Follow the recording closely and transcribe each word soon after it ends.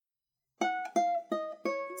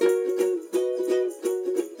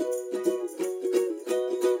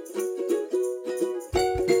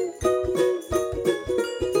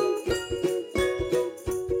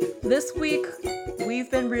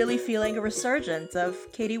really feeling a resurgence of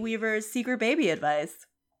Katie Weaver's secret baby advice.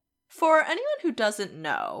 For anyone who doesn't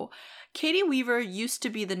know, Katie Weaver used to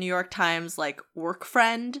be the New York Times, work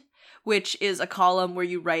friend, which is a column where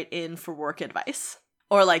you write in for work advice.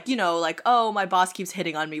 Or oh, my boss keeps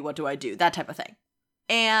hitting on me, what do I do? That type of thing.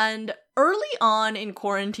 And early on in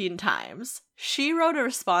quarantine times, she wrote a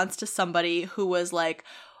response to somebody who was like,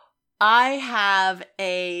 I have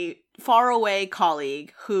a faraway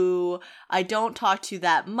colleague who I don't talk to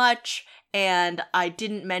that much, and I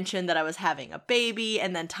didn't mention that I was having a baby,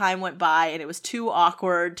 and then time went by and it was too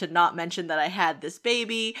awkward to not mention that I had this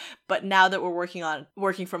baby, but now that we're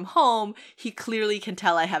working from home, he clearly can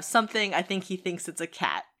tell I have something. I think he thinks it's a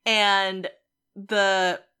cat. And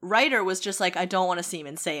the writer was just like, I don't want to seem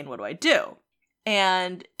insane, what do I do?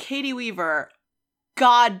 And Katie Weaver,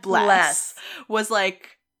 God bless. Was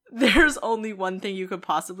like, there's only one thing you could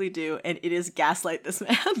possibly do, and it is gaslight this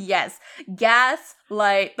man. Yes.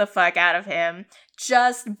 Gaslight the fuck out of him.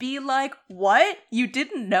 Just be like, what? You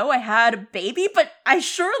didn't know I had a baby? But I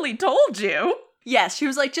surely told you. Yes, she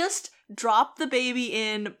was like, just drop the baby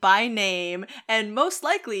in by name, and most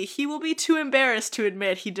likely he will be too embarrassed to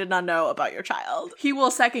admit he did not know about your child. He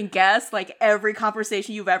will second guess, every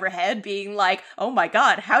conversation you've ever had, being like, oh my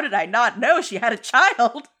god, how did I not know she had a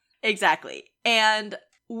child? Exactly. And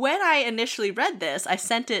when I initially read this, I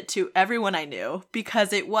sent it to everyone I knew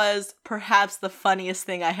because it was perhaps the funniest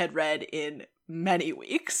thing I had read in many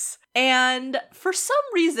weeks. And for some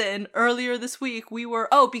reason, earlier this week,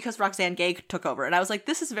 because Roxane Gay took over, and I was like,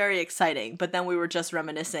 this is very exciting, but then we were just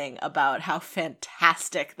reminiscing about how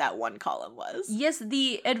fantastic that one column was. Yes,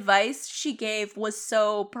 the advice she gave was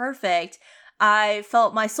so perfect. I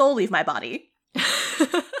felt my soul leave my body.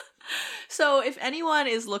 So if anyone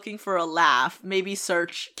is looking for a laugh, maybe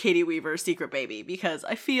search Katie Weaver's Secret Baby, because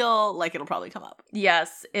I feel like it'll probably come up.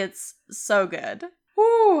 Yes, it's so good.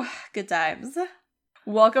 Woo, good times.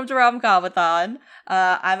 Welcome to Rom-Comathon.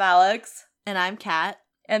 I'm Alex. And I'm Kat.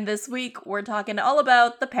 And this week we're talking all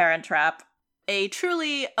about The Parent Trap. A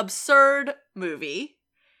truly absurd movie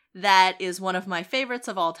that is one of my favorites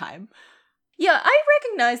of all time. Yeah, I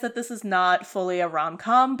recognize that this is not fully a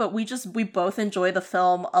rom-com, but we both enjoy the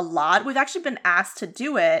film a lot. We've actually been asked to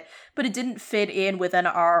do it, but it didn't fit in within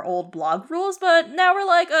our old blog rules, but now we're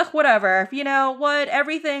like, whatever. You know what?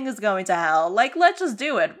 Everything is going to hell. Let's just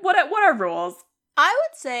do it. What are rules? I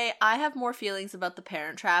would say I have more feelings about The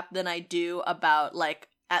Parent Trap than I do about,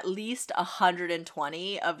 at least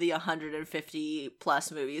 120 of the 150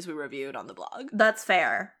 plus movies we reviewed on the blog. That's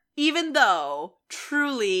fair. Even though,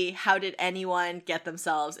 truly, how did anyone get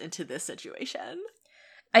themselves into this situation?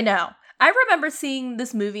 I know. I remember seeing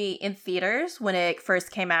this movie in theaters when it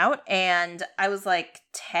first came out, and I was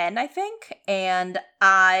 10, I think, and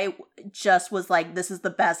I just was like, this is the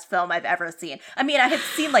best film I've ever seen. I mean, I had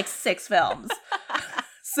seen 6 films.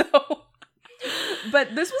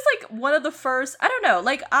 But this was one of the first, I don't know,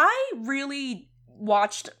 I really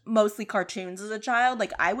watched mostly cartoons as a child.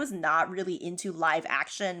 I was not really into live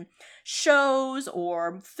action shows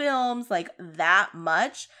or films that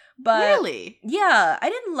much. But really? Yeah, I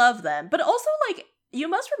didn't love them. But also you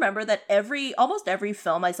must remember that almost every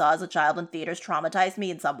film I saw as a child in theaters traumatized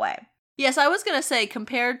me in some way. Yes, I was going to say,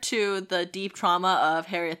 compared to the deep trauma of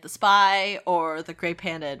Harriet the Spy or The Great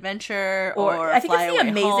Panda Adventure or I think Fly it's The Away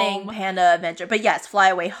Amazing Home. Panda Adventure. But yes, Fly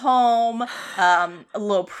Away Home,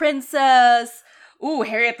 Little Princess. Ooh,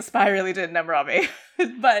 Harriet the Spy really did a number on me.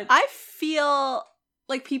 But I feel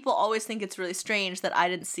like people always think it's really strange that I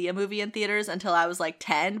didn't see a movie in theaters until I was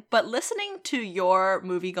 10. But listening to your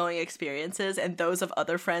movie-going experiences and those of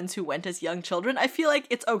other friends who went as young children, I feel like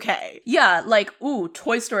it's okay. Yeah,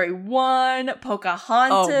 Toy Story 1,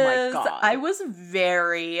 Pocahontas. Oh my god. I was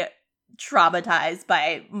very traumatized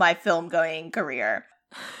by my film-going career.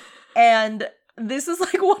 And this is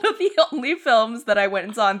one of the only films that I went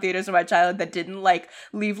and saw in theaters in my childhood that didn't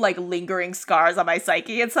leave lingering scars on my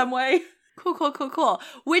psyche in some way. Cool.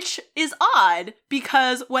 Which is odd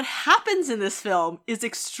because what happens in this film is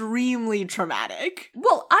extremely traumatic.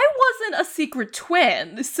 Well, I wasn't a secret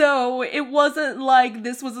twin, so it wasn't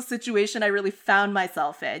this was a situation I really found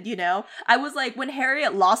myself in, you know? I was when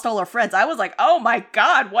Harriet lost all her friends, I was oh my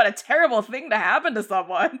god, what a terrible thing to happen to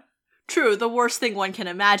someone. True, the worst thing one can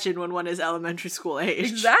imagine when one is elementary school age.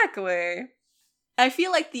 Exactly. I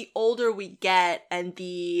feel like the older we get and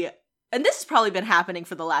this has probably been happening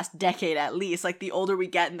for the last decade at least, the older we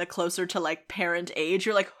get and the closer to parent age,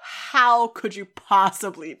 you're how could you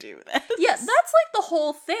possibly do this? Yeah, that's the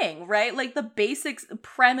whole thing, right? The basic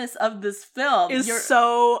premise of this film is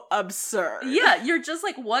so absurd. Yeah, you're just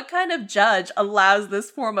what kind of judge allows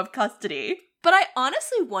this form of custody? But I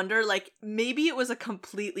honestly wonder, like, maybe it was a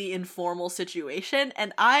completely informal situation,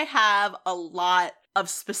 and I have a lot of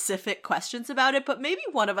specific questions about it, but maybe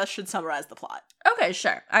one of us should summarize the plot. Okay,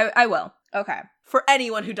 sure. I will. Okay. For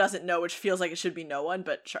anyone who doesn't know, which feels like it should be no one,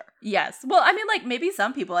 but sure. Yes. Well, I mean, like, maybe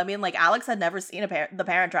some people. I mean, like, Alex had never seen The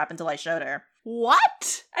Parent Trap until I showed her.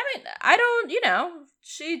 What? I mean, I don't,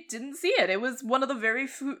 she didn't see it. It was one of the very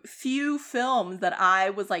few films that I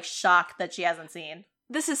was, like, shocked that she hasn't seen.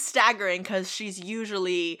 This is staggering because she's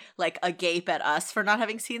usually, like, agape at us for not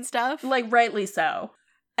having seen stuff. Like, rightly so.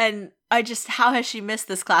 And how has she missed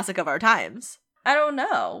this classic of our times? I don't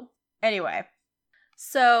know. Anyway,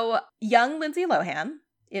 so young Lindsay Lohan,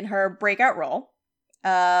 in her breakout role,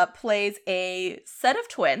 plays a set of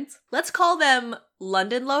twins. Let's call them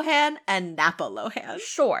London Lohan and Napa Lohan.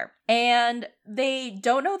 Sure. And they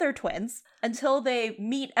don't know they're twins until they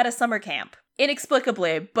meet at a summer camp.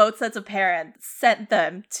 Inexplicably, both sets of parents sent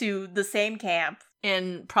them to the same camp.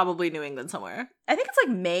 In probably New England somewhere. I think it's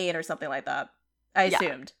like Maine or something like that. I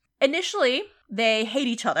assumed. Initially, they hate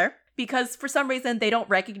each other because for some reason they don't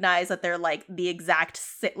recognize that they're like the exact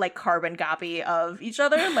like carbon copy of each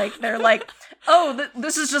other. Like they're like, oh,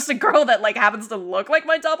 this is just a girl that like happens to look like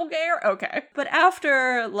my doppelganger. Okay. But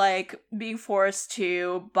after like being forced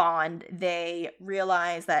to bond, they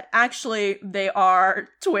realize that actually they are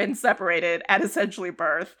twins separated at essentially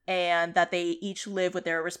birth and that they each live with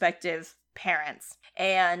their respective parents.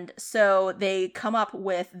 And so they come up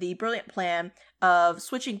with the brilliant plan of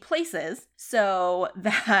switching places so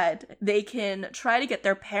that they can try to get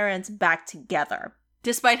their parents back together.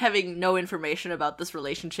 Despite having no information about this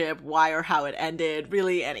relationship, why or how it ended,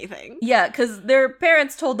 really anything. Yeah, because their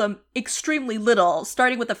parents told them extremely little,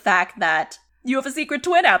 starting with the fact that you have a secret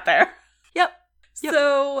twin out there. Yep.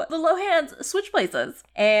 So the Lohans switch places,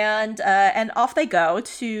 and off they go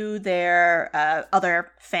to their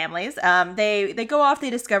other families. They go off.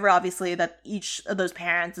 They discover obviously that each of those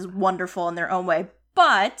parents is wonderful in their own way,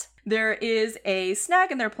 but there is a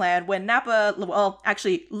snag in their plan when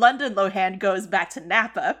London Lohan goes back to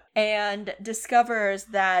Napa and discovers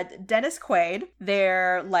that Dennis Quaid,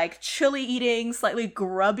 their like chili eating, slightly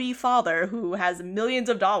grubby father who has millions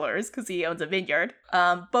of dollars because he owns a vineyard.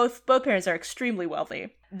 Both parents are extremely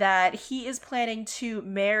wealthy. That he is planning to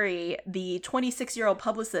marry the 26-year-old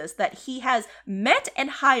publicist that he has met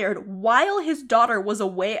and hired while his daughter was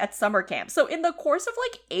away at summer camp. So in the course of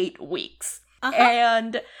like 8 weeks. Uh-huh.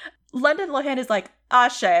 And London Lohan is like,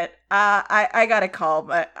 shit, I gotta call,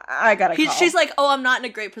 but I gotta call. She's like, I'm not in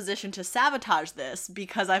a great position to sabotage this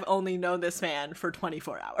because I've only known this man for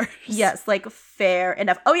 24 hours. Yes, like, fair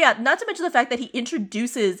enough. Oh yeah, not to mention the fact that he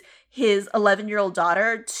introduces his 11-year-old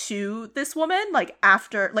daughter to this woman, like,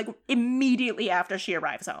 immediately after she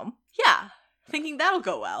arrives home. Yeah. Thinking that'll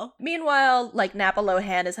go well. Meanwhile, like, Napa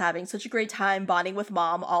Lohan is having such a great time bonding with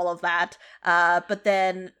mom, all of that, but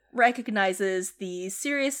then recognizes the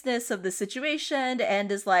seriousness of the situation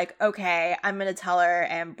and is like, okay, I'm gonna tell her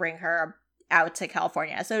and bring her out to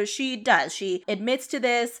California. So she does. She admits to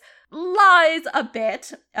this, lies a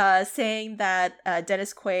bit, saying that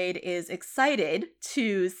Dennis Quaid is excited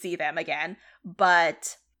to see them again,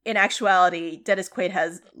 but in actuality, Dennis Quaid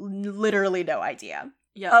has literally no idea.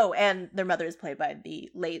 Yeah. Oh, and their mother is played by the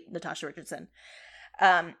late Natasha Richardson.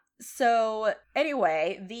 So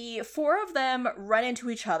anyway, the 4 of them run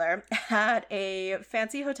into each other at a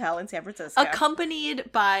fancy hotel in San Francisco.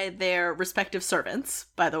 Accompanied by their respective servants,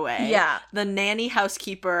 by the way. Yeah. The nanny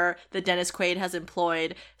housekeeper that Dennis Quaid has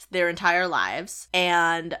employed their entire lives.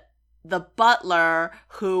 And the butler,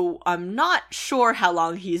 who I'm not sure how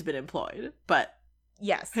long he's been employed, but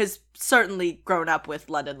yes, has certainly grown up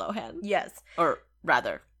with London Lohan. Yes. Or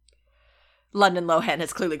rather, London Lohan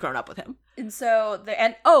has clearly grown up with him. And so,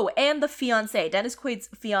 and the fiance, Dennis Quaid's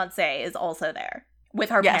fiance is also there with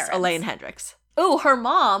her parents. Yes, Elaine Hendricks. Oh, her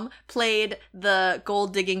mom played the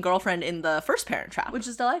gold-digging girlfriend in the first Parent Trap. Which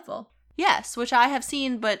is delightful. Yes, which I have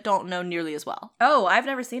seen but don't know nearly as well. Oh, I've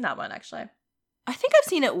never seen that one, actually. I think I've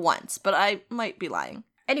seen it once, but I might be lying.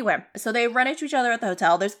 Anyway, so they run into each other at the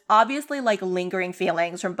hotel. There's obviously, like, lingering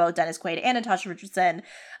feelings from both Dennis Quaid and Natasha Richardson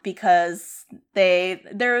because their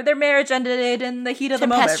marriage ended in the heat of the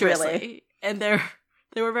moment, really. And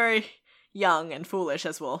they were very young and foolish,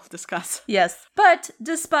 as we'll discuss. Yes. But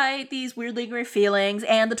despite these weird lingering feelings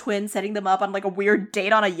and the twins setting them up on, like, a weird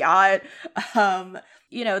date on a yacht,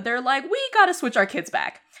 they're like, we gotta switch our kids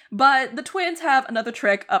back. But the twins have another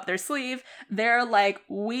trick up their sleeve. They're like,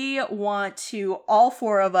 we want to, all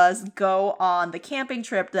 4 of us, go on the camping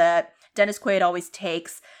trip that Dennis Quaid always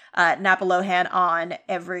takes Napa Lohan on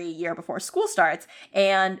every year before school starts,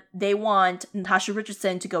 and they want Natasha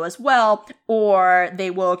Richardson to go as well, or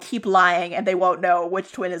they will keep lying and they won't know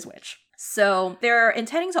which twin is which. So they're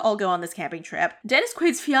intending to all go on this camping trip. Dennis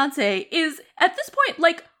Quaid's fiance is, at this point,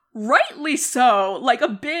 like, rightly so, like, a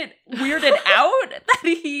bit weirded out that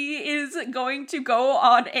he is going to go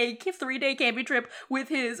on a 3-day camping trip with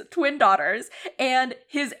his twin daughters and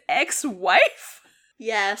his ex-wife.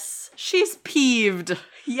 Yes, she's peeved.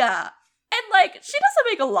 Yeah. And, like, she doesn't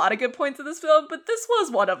make a lot of good points in this film, but this was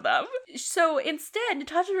one of them. So instead,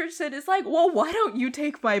 Natasha Richardson is like, well, why don't you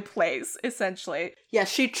take my place, essentially? Yeah,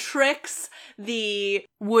 she tricks the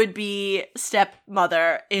would-be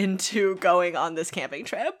stepmother into going on this camping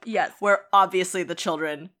trip. Yes. Where obviously the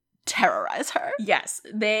children terrorize her. Yes,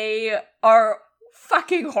 they are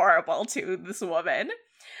fucking horrible to this woman.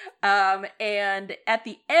 And at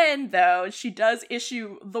the end, though, she does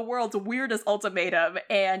issue the world's weirdest ultimatum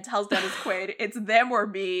and tells Dennis Quaid, it's them or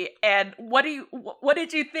me, and what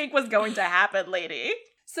did you think was going to happen, lady?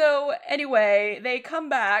 So, anyway, they come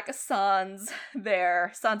back, Sans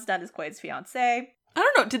Dennis Quaid's fiancé. I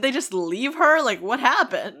don't know, did they just leave her? Like, what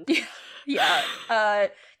happened? Yeah.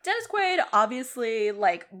 Dennis Quaid obviously,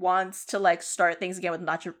 like, wants to, like, start things again with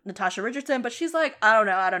Natasha Richardson, but she's like, I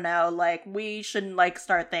don't know, like, we shouldn't, like,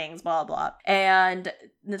 start things, blah, blah. And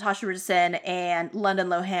Natasha Richardson and London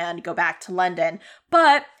Lohan go back to London.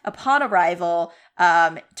 But upon arrival,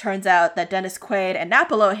 turns out that Dennis Quaid and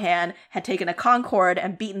Napa Lohan had taken a Concorde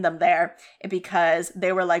and beaten them there because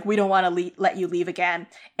they were like, we don't want to let you leave again.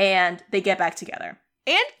 And they get back together.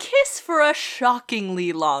 And kiss for a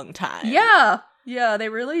shockingly long time. Yeah, they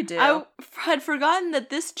really do. I had forgotten that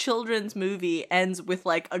this children's movie ends with,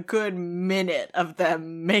 like, a good minute of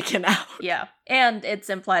them making out. Yeah, and it's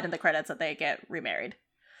implied in the credits that they get remarried.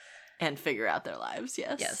 And figure out their lives,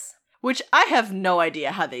 yes. Yes. Which I have no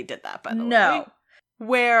idea how they did that, by the way. No.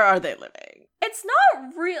 Where are they living? It's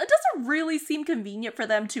not real. It doesn't really seem convenient for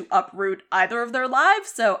them to uproot either of their lives,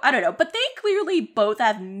 so I don't know. But they clearly both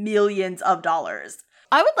have millions of dollars.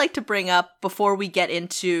 I would like to bring up, before we get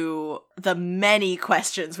into the many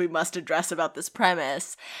questions we must address about this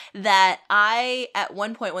premise, that I, at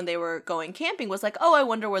one point when they were going camping, was like, oh, I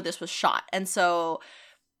wonder where this was shot. And so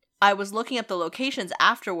I was looking up the locations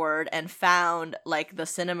afterward and found, like, the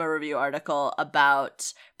Cinema Review article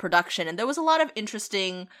about production. And there was a lot of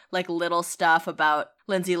interesting, like, little stuff about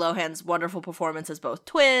Lindsay Lohan's wonderful performance as both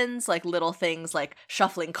twins, like, little things like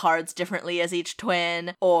shuffling cards differently as each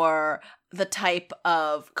twin, or the type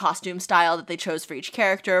of costume style that they chose for each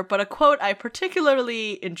character. But a quote I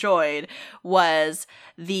particularly enjoyed was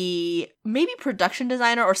the maybe production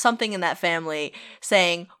designer or something in that family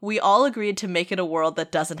saying, we all agreed to make it a world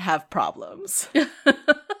that doesn't have problems.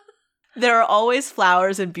 There are always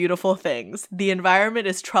flowers and beautiful things. The environment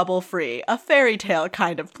is trouble-free, a fairy tale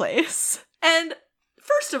kind of place. And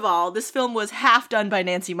first of all, this film was half done by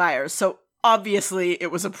Nancy Meyers, so obviously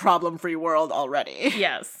it was a problem-free world already.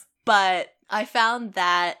 Yes. But I found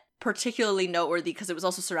that particularly noteworthy because it was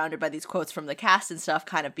also surrounded by these quotes from the cast and stuff,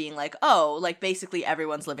 kind of being like, oh, like, basically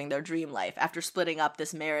everyone's living their dream life. After splitting up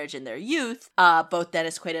this marriage in their youth, both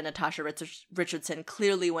Dennis Quaid and Natasha Richardson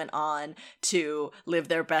clearly went on to live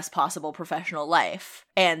their best possible professional life.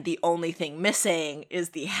 And the only thing missing is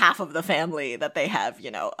the half of the family that they have,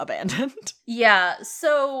 abandoned. Yeah,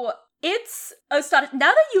 so it's astonishing. Now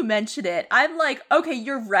that you mention it, I'm like, okay,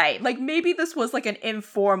 you're right. Like, maybe this was like an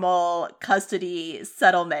informal custody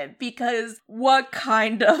settlement, because what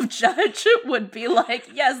kind of judge would be like,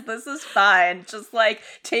 yes, this is fine. Just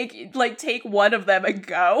take one of them and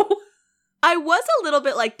go. I was a little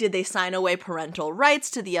bit like, did they sign away parental rights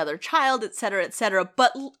to the other child, et cetera,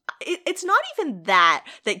 but it's not even that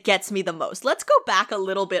gets me the most. Let's go back a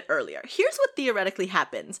little bit earlier. Here's what theoretically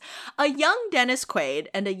happens. A young Dennis Quaid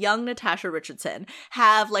and a young Natasha Richardson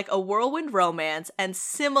have, like, a whirlwind romance and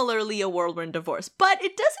similarly a whirlwind divorce, but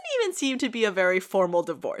it doesn't even seem to be a very formal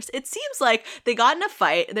divorce. It seems like they got in a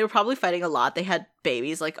fight. They were probably fighting a lot. They had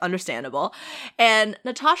babies, like, understandable. And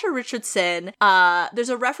Natasha Richardson, there's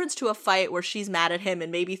a reference to a fight where she's mad at him and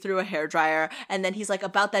maybe threw a hairdryer, and then he's like,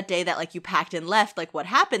 about that day that, like, you packed and left, like, what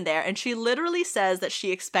happened there? And she literally says that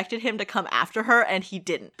she expected him to come after her and he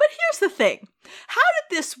didn't. But here's the thing. How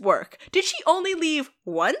did this work? Did she only leave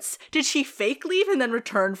once? Did she fake leave and then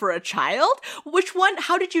return for a child? Which one?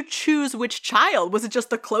 How did you choose which child? Was it just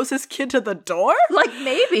the closest kid to the door? Like,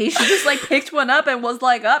 maybe she just, like, picked one up and was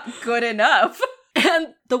like, good enough.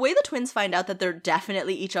 And the way the twins find out that they're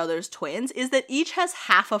definitely each other's twins is that each has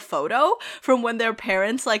half a photo from when their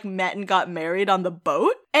parents, like, met and got married on the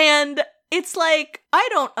boat. And It's like, I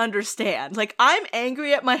don't understand. Like, I'm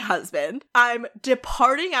angry at my husband. I'm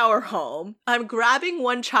departing our home. I'm grabbing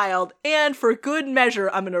one child, and for good measure,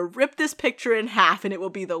 I'm gonna rip this picture in half, and it will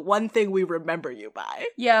be the one thing we remember you by.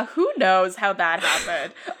 Yeah, who knows how that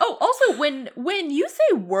happened. Oh, also, when you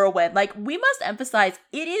say whirlwind, like, we must emphasize,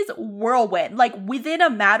 it is whirlwind. Like, within a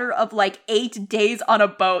matter of, like, 8 days on a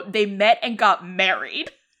boat, they met and got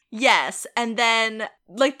married. Yes, and then,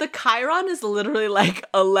 like, the Chiron is literally, like,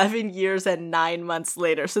 11 years and 9 months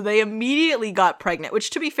later, so they immediately got pregnant, which,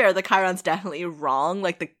 to be fair, the Chiron's definitely wrong,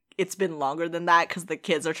 like, it's been longer than that, because the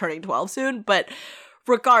kids are turning 12 soon, but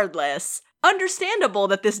regardless, understandable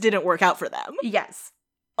that this didn't work out for them. Yes.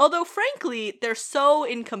 Although, frankly, they're so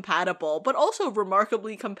incompatible, but also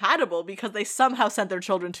remarkably compatible, because they somehow sent their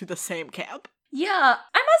children to the same camp. Yeah,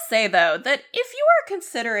 I must say, though, that if you are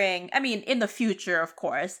considering, I mean, in the future, of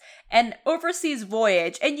course, an overseas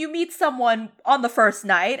voyage, and you meet someone on the first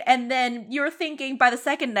night, and then you're thinking by the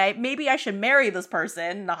second night, maybe I should marry this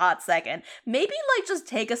person in a hot second, maybe, like, just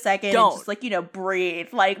take a second and just, like,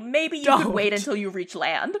 breathe. Like, maybe you could wait until you reach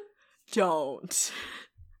land. Don't.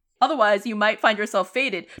 Otherwise, you might find yourself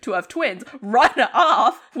fated to have twins, run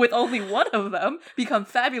off with only one of them, become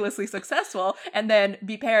fabulously successful, and then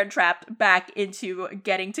be parent-trapped back into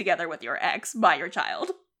getting together with your ex by your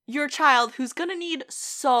child. Your child who's gonna need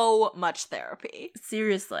so much therapy.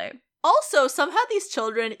 Seriously. Also, somehow these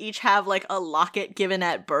children each have, like, a locket given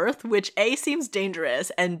at birth, which A, seems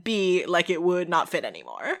dangerous, and B, like it would not fit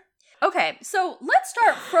anymore. Okay, so let's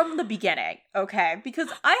start from the beginning, okay? Because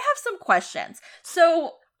I have some questions.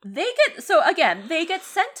 So they get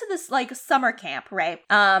sent to this, like, summer camp, right?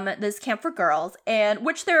 This camp for girls, and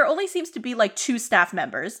which there only seems to be, like, 2 staff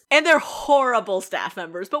members. And they're horrible staff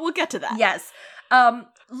members, but we'll get to that. Yes. Like, as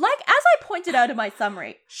I pointed out in my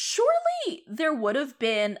summary, surely there would have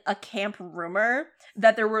been a camp rumor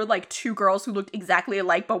that there were, like, 2 girls who looked exactly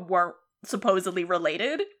alike but weren't supposedly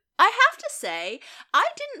related. I have to say, I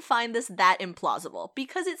didn't find this that implausible,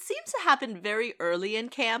 because it seems to happen very early in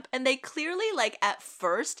camp, and they clearly, like, at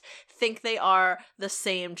first think they are the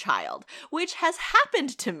same child, which has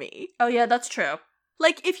happened to me. Oh yeah, that's true.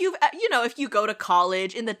 Like, if if you go to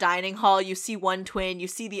college, in the dining hall, you see one twin, you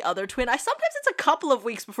see the other twin, sometimes it's a couple of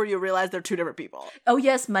weeks before you realize they're 2 different people. Oh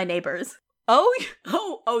yes, my neighbors.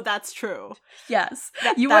 Oh, that's true. Yes.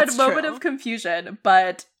 You had a moment of confusion,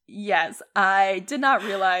 but yes, I did not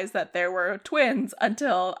realize that there were twins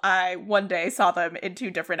until I one day saw them in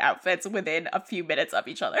 2 different outfits within a few minutes of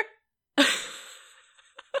each other.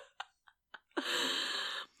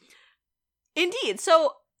 Indeed.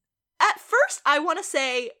 So, at first, I want to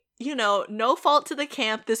say, no fault to the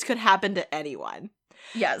camp. This could happen to anyone.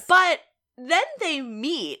 Yes. But then they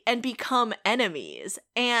meet and become enemies,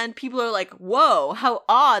 and people are like, whoa, how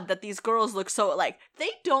odd that these girls look so alike. They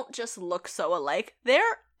don't just look so alike.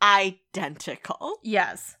 They're identical.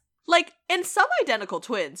 Yes. Like, and some identical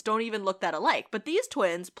twins don't even look that alike, but these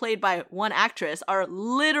twins, played by one actress, are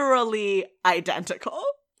literally identical.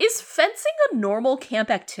 Is fencing a normal camp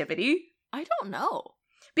activity? I don't know.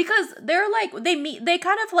 Because they're like, they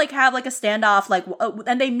kind of like have like a standoff, like,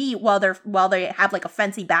 and they meet while they have like a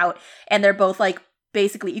fencing bout, and they're both like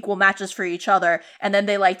basically equal matches for each other, and then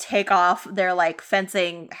they like take off their like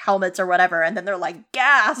fencing helmets or whatever, and then they're like,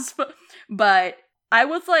 gasp! But I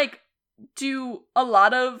was like, do a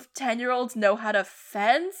lot of 10-year-olds know how to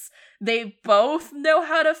fence? They both know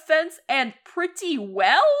how to fence, and pretty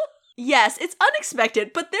well? Yes, it's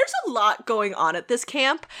unexpected, but there's a lot going on at this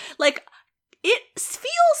camp. Like, it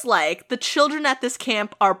feels like the children at this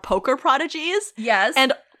camp are poker prodigies. Yes.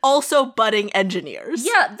 And also budding engineers.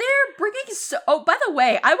 Yeah, they're bringing oh, by the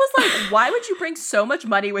way, I was like, why would you bring so much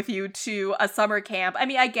money with you to a summer camp? I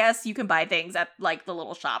mean, I guess you can buy things at, like, the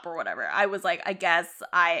little shop or whatever. I was like, I guess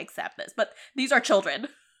I accept this. But these are children.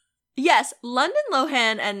 Yes, London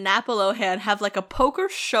Lohan and Napa Lohan have, like, a poker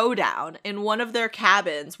showdown in one of their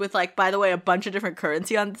cabins with, like, by the way, a bunch of different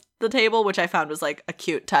currency on the table, which I found was, like, a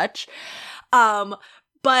cute touch.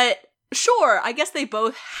 But sure, I guess they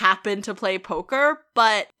both happen to play poker,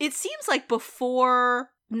 but it seems like before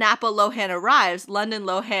Napa Lohan arrives, London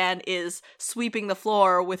Lohan is sweeping the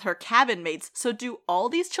floor with her cabin mates. So do all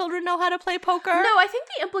these children know how to play poker? No, I think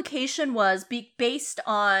the implication was based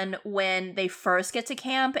on when they first get to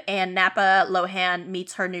camp and Napa Lohan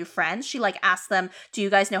meets her new friends. She like asks them, do you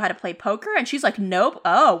guys know how to play poker? And she's like, nope.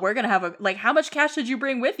 Oh, we're gonna have how much cash did you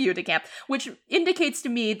bring with you to camp? Which indicates to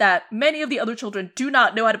me that many of the other children do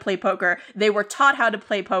not know how to play poker. They were taught how to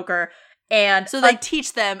play poker, and so they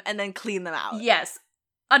teach them and then clean them out. Yes.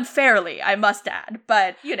 Unfairly, I must add,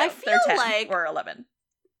 but, I feel they're 10 like, or 11.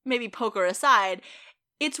 Maybe poker aside,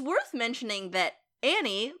 it's worth mentioning that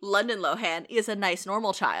Annie, London Lohan, is a nice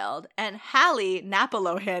normal child, and Hallie, Napa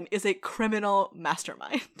Lohan, is a criminal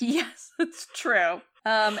mastermind. Yes, it's true.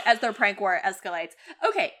 As their prank war escalates.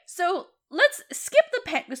 Okay, so let's skip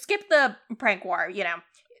the prank war,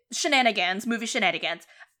 shenanigans, movie shenanigans.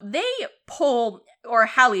 They pull, or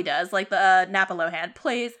Hallie does, like the Napa Lohan,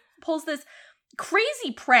 pulls this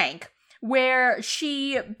crazy prank where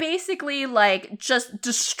she basically, like, just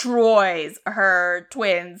destroys her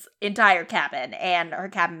twins' entire cabin and her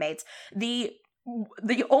cabin mates. The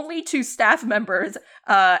only two staff members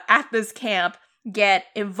at this camp get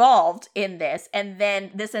involved in this, and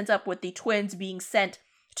then this ends up with the twins being sent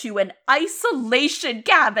to an isolation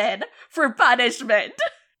cabin for punishment.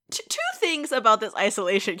 Two things about this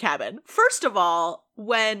isolation cabin. First of all,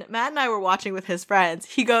 when Matt and I were watching with his friends,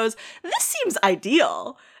 he goes, "This seems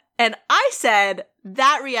ideal." And I said,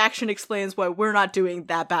 that reaction explains why we're not doing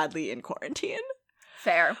that badly in quarantine.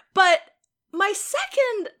 Fair. But my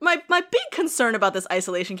big concern about this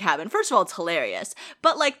isolation cabin, first of all, it's hilarious,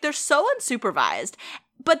 but, like, they're so unsupervised.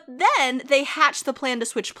 But then they hatch the plan to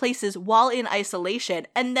switch places while in isolation,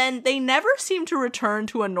 and then they never seem to return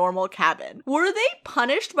to a normal cabin. Were they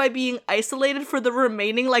punished by being isolated for the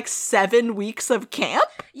remaining, 7 weeks of camp?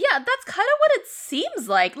 Yeah, that's kind of what it seems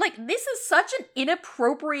like. Like, this is such an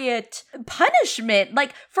inappropriate punishment.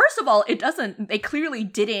 Like, first of all, they clearly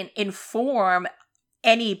didn't inform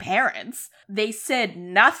any parents. They said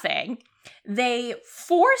nothing. They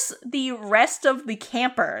force the rest of the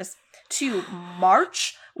campers to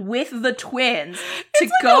march with the twins to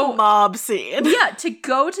it's like a mob scene. Yeah, to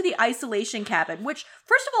go to the isolation cabin, which,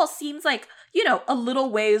 first of all, seems like, a little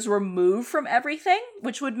ways removed from everything,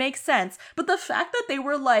 which would make sense. But the fact that they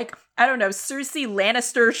were like, I don't know, Cersei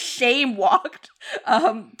Lannister shame walked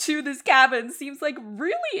to this cabin seems like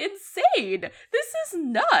really insane. This is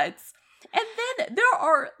nuts. And then there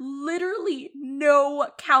are literally no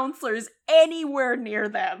counselors anywhere near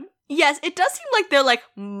them. Yes, it does seem like they're,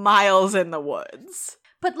 miles in the woods.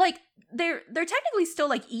 But, they're technically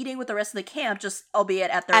still, eating with the rest of the camp, just albeit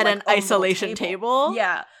at their, an isolation table?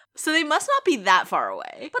 Yeah. So they must not be that far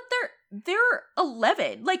away. But they're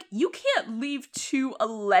 11. You can't leave two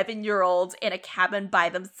 11-year-olds in a cabin by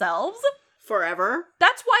themselves. Forever.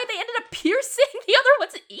 That's why they ended up piercing the other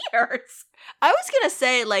one's ears. I was gonna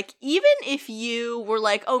say, even if you were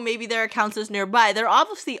oh, maybe there are counselors nearby, they're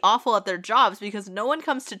obviously awful at their jobs because no one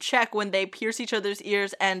comes to check when they pierce each other's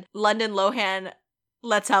ears and London Lohan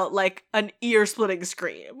lets out, an ear-splitting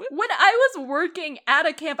scream. When I was working at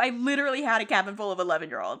a camp, I literally had a cabin full of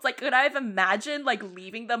 11-year-olds. Could I have imagined,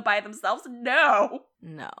 leaving them by themselves? No.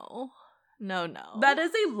 No. That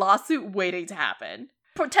is a lawsuit waiting to happen.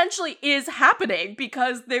 Potentially is happening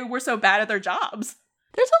because they were so bad at their jobs.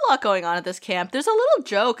 There's a lot going on at this camp. There's a little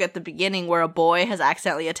joke at the beginning where a boy has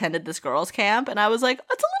accidentally attended this girl's camp, and I was like,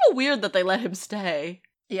 it's a little weird that they let him stay.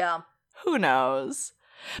 Yeah. Who knows?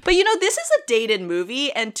 But this is a dated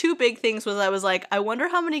movie, and two big things was I was like, I wonder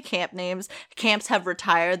how many camps have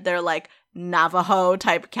retired their,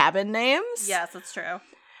 Navajo-type cabin names. Yes, that's true.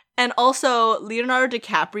 And also, Leonardo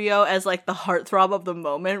DiCaprio as, the heartthrob of the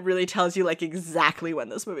moment really tells you, exactly when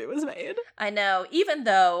this movie was made. I know. Even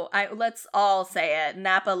though, let's all say it,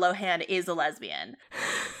 Napa Lohan is a lesbian.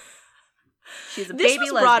 She's a baby lesbian.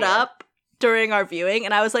 This was brought up during our viewing,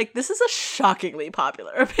 and I was like, this is a shockingly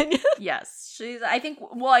popular opinion. Yes. I think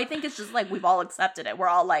it's just, we've all accepted it. We're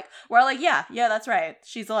all like, yeah, that's right.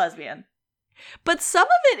 She's a lesbian. But some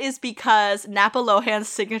of it is because Napa Lohan's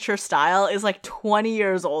signature style is 20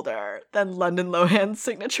 years older than London Lohan's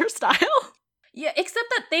signature style. Yeah, except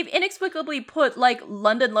that they've inexplicably put,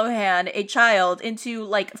 London Lohan, a child, into,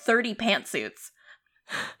 30 pantsuits.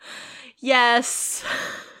 Yes.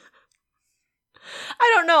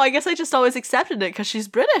 I don't know. I guess I just always accepted it because she's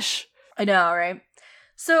British. I know, right?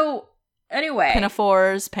 So, anyway.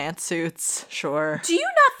 Pinafores, pantsuits, sure. Do you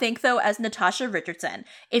not think, though, as Natasha Richardson,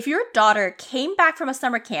 if your daughter came back from a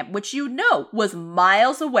summer camp, which was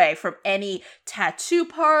miles away from any tattoo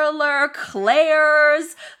parlor,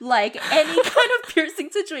 Claire's, any kind of piercing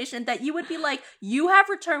situation, that you would be like, you have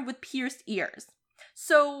returned with pierced ears.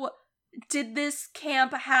 So, did this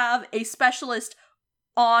camp have a specialist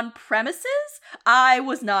on premises? I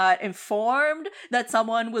was not informed that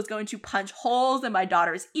someone was going to punch holes in my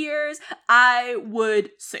daughter's ears. I would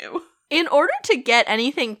sue. In order to get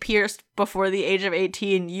anything pierced before the age of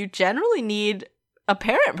 18, you generally need a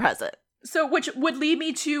parent present. So, which would lead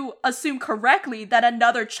me to assume correctly that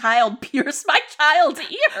another child pierced my child's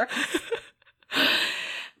ear.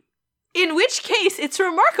 In which case, it's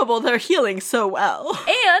remarkable they're healing so well.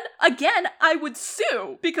 And, again, I would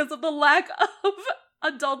sue because of the lack of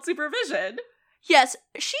adult supervision. Yes,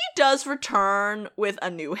 she does return with a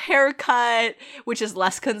new haircut, which is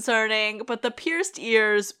less concerning, but the pierced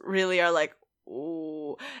ears really are like,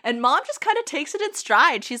 ooh. And mom just kind of takes it in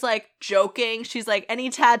stride. She's like joking. She's like, any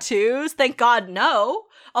tattoos? Thank God, no.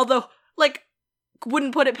 Although, like,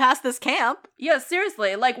 wouldn't put it past this camp. Yeah,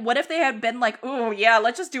 seriously. Like, what if they had been like, ooh, yeah,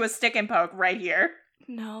 let's just do a stick and poke right here?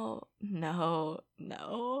 No.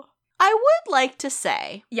 I would like to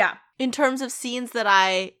say, Yeah. in terms of scenes that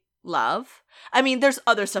I love, I mean, there's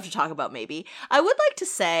other stuff to talk about maybe. I would like to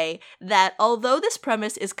say that although this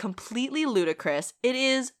premise is completely ludicrous, it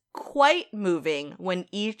is quite moving when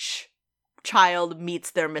each child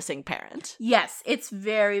meets their missing parent. Yes, it's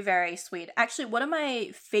very, very sweet. Actually, one of my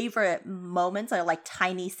favorite moments, or like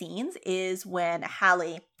tiny scenes, is when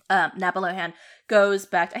Hallie, Napa Lohan, goes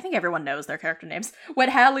back. I think everyone knows their character names. When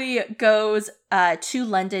Hallie goes to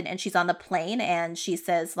London and she's on the plane and she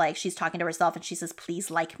says, like, she's talking to herself and she says,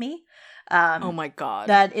 please like me. Oh my God.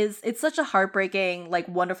 It's such a heartbreaking, like,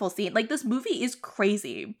 wonderful scene. Like, this movie is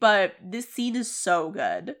crazy, but this scene is so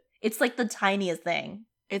good. It's like the tiniest thing.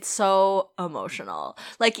 It's so emotional.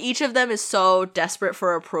 Like, each of them is so desperate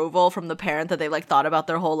for approval from the parent that they've, like, thought about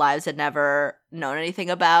their whole lives and never known anything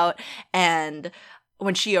about. And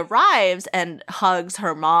when she arrives and hugs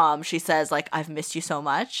her mom, she says, like, I've missed you so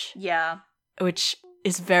much. Yeah. Which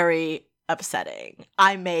is very upsetting.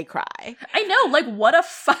 I may cry. I know, like, what a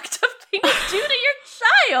fucked up thing to do to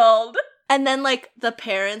your child. And then, like, the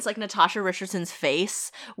parents, like, Natasha Richardson's face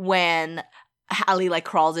when Hallie, like,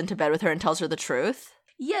 crawls into bed with her and tells her the truth.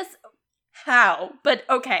 Yes, how? But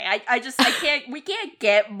okay, I can't, we can't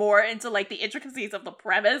get more into, like, the intricacies of the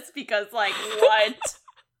premise because, like, what?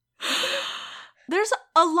 There's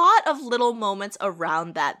a lot of little moments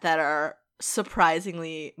around that are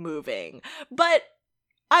surprisingly moving. But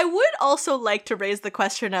I would also like to raise the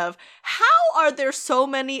question of, how are there so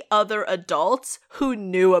many other adults who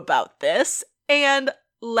knew about this and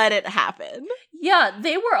let it happen? Yeah,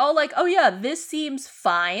 they were all like, oh yeah, this seems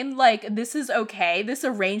fine. Like, this is okay. This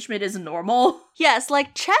arrangement is normal. Yes,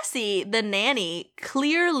 like Chessie, the nanny,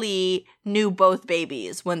 clearly knew both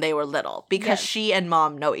babies when they were little because she and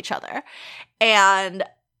mom know each other. And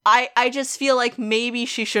I just feel like maybe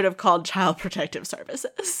she should have called Child Protective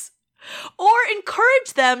Services or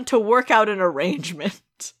encouraged them to work out an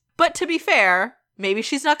arrangement. But to be fair, maybe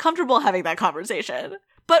she's not comfortable having that conversation.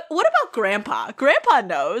 But what about Grandpa? Grandpa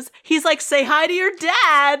knows. He's like, say hi to your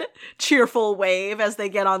dad. Cheerful wave as they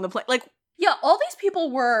get on the plane. Like, yeah, all these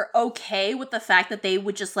people were okay with the fact that they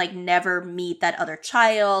would just, like, never meet that other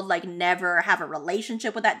child, like, never have a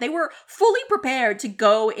relationship with that. They were fully prepared to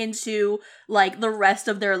go into, like, the rest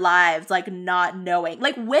of their lives, like, not knowing.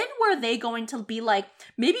 Like, when were they going to be like,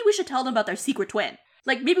 maybe we should tell them about their secret twin?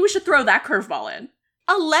 Like, maybe we should throw that curveball in.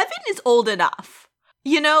 11 is old enough.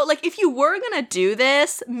 You know, like, if you were gonna do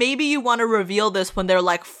this, maybe you want to reveal this when they're,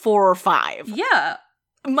 like, 4 or 5. Yeah.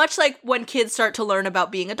 Much like when kids start to learn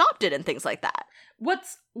about being adopted and things like that.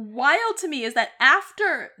 What's wild to me is that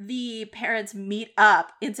after the parents meet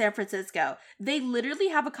up in San Francisco, they literally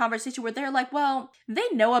have a conversation where they're like, well, they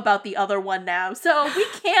know about the other one now, so we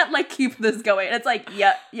can't, like, keep this going. And it's like,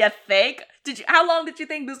 yeah, you think? How long did you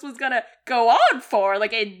think this was gonna go on for?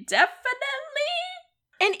 Like, indefinitely?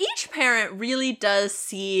 And each parent really does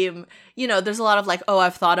seem, you know, there's a lot of like, oh,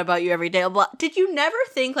 I've thought about you every day. But did you never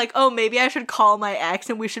think like, oh, maybe I should call my ex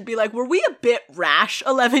and we should be like, were we a bit rash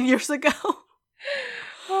 11 years ago?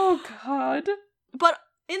 Oh, God. But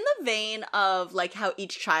in the vein of like how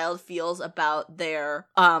each child feels about their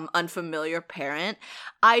unfamiliar parent,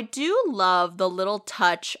 I do love the little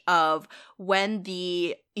touch of when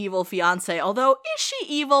the evil fiance, although is she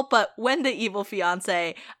evil, but when the evil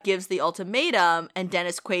fiance gives the ultimatum and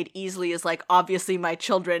Dennis Quaid easily is like, obviously my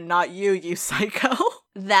children, not you, you psycho.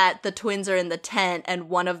 That the twins are in the tent and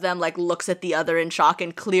one of them like looks at the other in shock,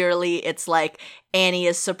 and clearly it's like Annie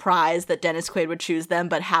is surprised that Dennis Quaid would choose them,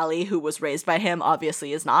 but Hallie, who was raised by him,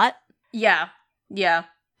 obviously is not. Yeah.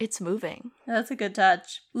 It's moving. That's a good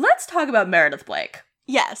touch. Let's talk about Meredith Blake.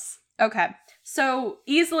 Yes. Okay. So,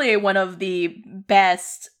 easily one of the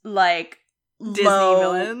best, like, Disney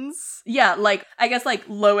villains. Yeah, like, I guess, like,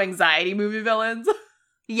 low anxiety movie villains.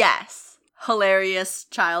 Yes. Hilarious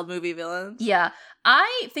child movie villains. Yeah.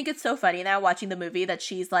 I think it's so funny now watching the movie that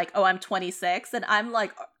she's like, oh, I'm 26, and I'm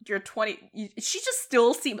like, you're 20. She just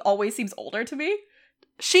still always seems older to me.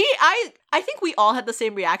 I think we all had the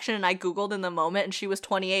same reaction, and I Googled in the moment, and she was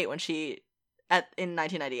 28 when she... in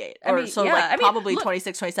 1998. Probably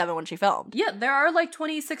 26, 27 when she filmed. Yeah, there are like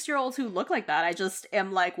 26-year-olds who look like that. I just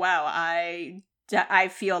am like, wow, I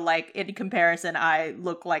feel like in comparison, I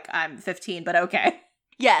look like I'm 15, but okay.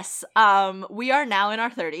 Yes, we are now in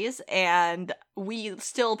our 30s, and we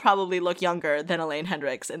still probably look younger than Elaine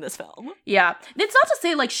Hendricks in this film. Yeah. It's not to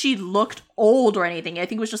say, like, she looked old or anything. I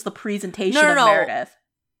think it was just the presentation of No. Meredith.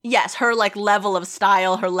 Yes, her, like, level of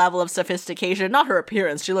style, her level of sophistication, not her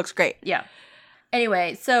appearance. She looks great. Yeah.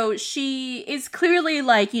 Anyway, so she is clearly,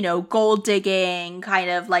 like, you know, gold digging, kind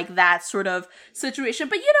of like that sort of situation.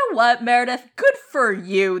 But you know what, Meredith? Good for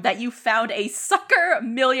you that you found a sucker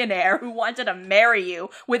millionaire who wanted to marry you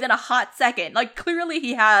within a hot second. Like, clearly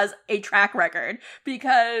he has a track record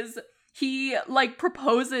because he, like,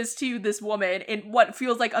 proposes to this woman in what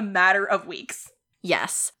feels like a matter of weeks.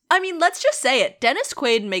 Yes. I mean, let's just say it. Dennis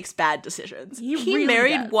Quaid makes bad decisions. He really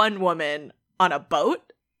married does. one woman on a boat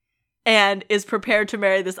and is prepared to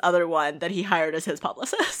marry this other one that he hired as his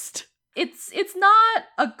publicist. It's not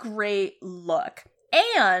a great look.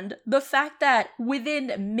 And the fact that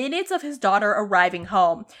within minutes of his daughter arriving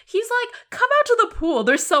home, he's like, come out to the pool.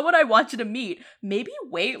 There's someone I want you to meet. Maybe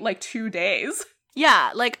wait like 2 days. Yeah,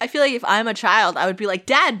 like, I feel like if I'm a child, I would be like,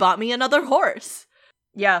 Dad bought me another horse.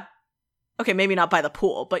 Yeah. Okay, maybe not by the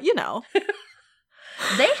pool, but you know.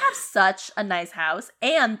 They have such a nice house,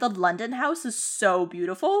 and the London house is so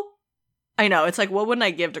beautiful. I know, it's like, what wouldn't I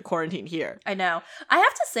give to quarantine here? I know. I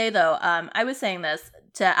have to say, though, I was saying this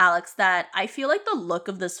to Alex, that I feel like the look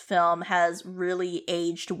of this film has really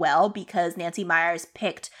aged well because Nancy Meyers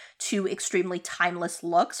picked 2 extremely timeless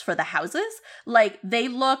looks for the houses. Like, they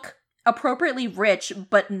look appropriately rich,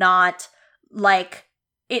 but not, like,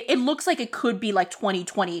 it looks like it could be, like,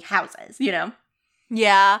 2020 houses, you know?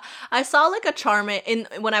 Yeah, I saw like a charming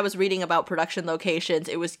when I was reading about production locations.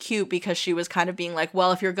 It was cute because she was kind of being like,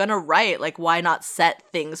 well, if you're gonna write, like, why not set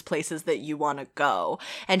things places that you want to go?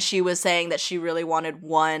 And she was saying that she really wanted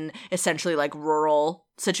one essentially like rural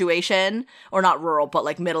situation, or not rural, but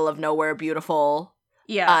like middle of nowhere, beautiful,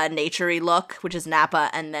 naturey look, which is Napa.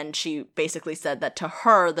 And then she basically said that to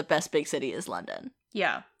her, the best big city is London.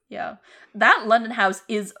 Yeah. That London house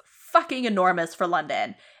is fucking enormous for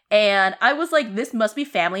London. And I was like, this must be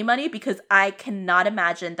family money because I cannot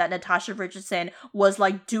imagine that Natasha Richardson was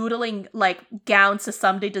like doodling like gowns to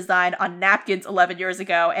someday design on napkins 11 years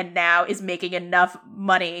ago and now is making enough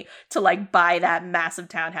money to like buy that massive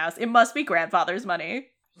townhouse. It must be grandfather's money.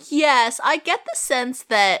 Yes, I get the sense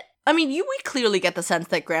that, I mean, we clearly get the sense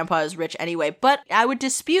that Grandpa is rich anyway, but I would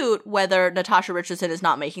dispute whether Natasha Richardson is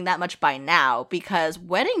not making that much by now, because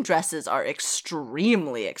wedding dresses are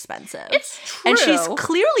extremely expensive. It's true. And she's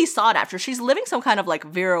clearly sought after. She's living some kind of like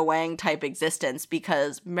Vera Wang type existence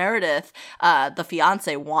because Meredith, the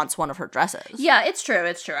fiance, wants one of her dresses. Yeah, it's true.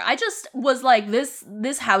 I just was like,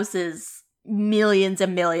 this house is millions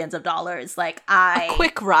and millions of dollars. Like, a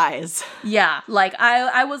quick rise. Yeah, like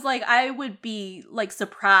I was like, I would be like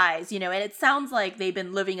surprised, you know, and it sounds like they've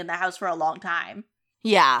been living in the house for a long time.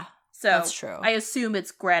 Yeah, so that's true. I assume it's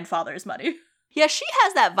grandfather's money. Yeah, she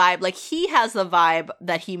has that vibe. Like, he has the vibe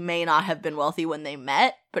that he may not have been wealthy when they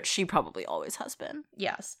met, but she probably always has been.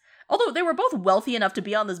 Yes, although they were both wealthy enough to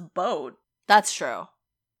be on this boat. That's true.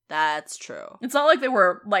 That's true. It's not like they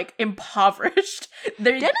were, like, impoverished.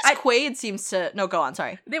 Dennis Quaid seems to... No, go on,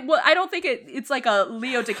 sorry. I don't think it's like a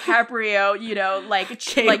Leo DiCaprio, you know, like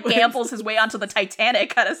gambles his way onto the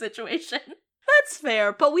Titanic kind of situation. That's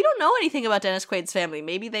fair, but we don't know anything about Dennis Quaid's family.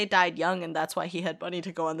 Maybe they died young and that's why he had money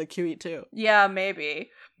to go on the QE2. Yeah, maybe.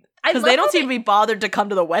 Because they don't seem to be bothered to come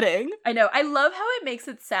to the wedding. I know. I love how it makes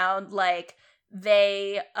it sound like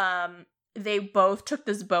they both took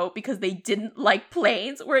this boat because they didn't like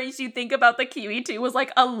planes, whereas you think about the QE2 was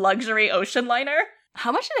like a luxury ocean liner.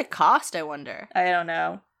 How much did it cost, I wonder? I don't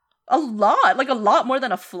know. A lot more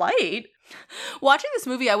than a flight. Watching this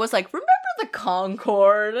movie, I was like, remember the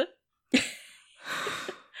Concorde? It's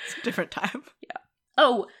a different time. Yeah.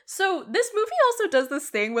 Oh, so this movie also does this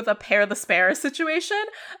thing with a pair the spare situation,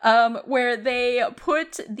 where they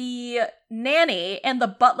put the nanny and the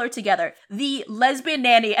butler together. The lesbian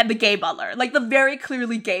nanny and the gay butler. Like, the very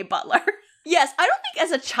clearly gay butler. Yes, I don't think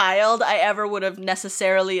as a child I ever would have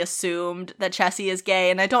necessarily assumed that Chessie is gay,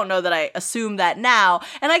 and I don't know that I assume that now.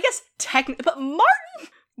 And I guess but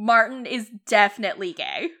Martin is definitely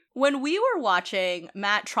gay. When we were watching,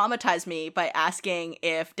 Matt traumatized me by asking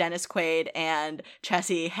if Dennis Quaid and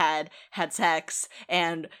Chessie had sex,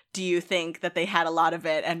 and do you think that they had a lot of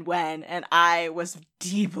it, and when? And I was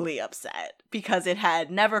deeply upset because it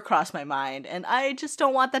had never crossed my mind, and I just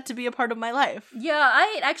don't want that to be a part of my life. Yeah,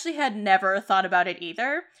 I actually had never thought about it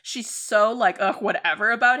either. She's so like,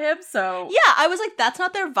 whatever about him, so... Yeah, I was like, that's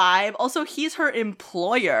not their vibe. Also, he's her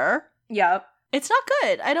employer. Yep. It's not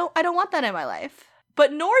good. I don't want that in my life.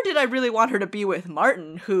 But nor did I really want her to be with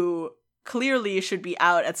Martin, who clearly should be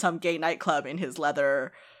out at some gay nightclub in his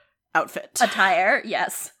leather outfit. Attire,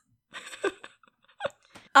 yes.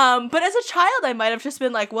 But as a child, I might have just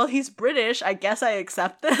been like, well, he's British. I guess I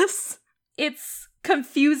accept this. It's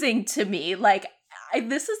confusing to me. Like,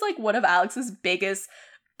 this is like one of Alex's biggest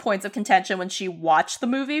points of contention when she watched the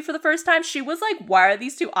movie for the first time. She was like, why are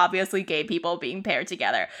these two obviously gay people being paired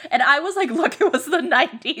together? And I was like, look, it was the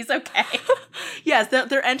 90s, okay? Yes,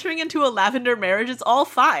 they're entering into a lavender marriage. It's all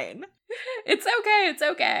fine. It's okay, it's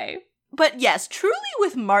okay. But yes, truly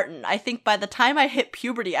with Martin, I think by the time I hit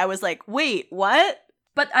puberty, I was like, wait, what?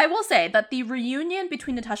 But I will say that the reunion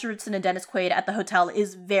between Natasha Richardson and Dennis Quaid at the hotel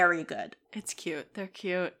is very good. It's cute. They're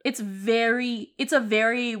cute. It's a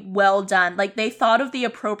very well done. Like, they thought of the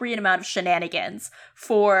appropriate amount of shenanigans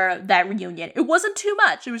for that reunion. It wasn't too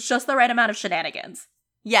much. It was just the right amount of shenanigans.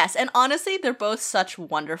 Yes, and honestly, they're both such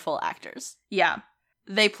wonderful actors. Yeah.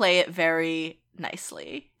 They play it very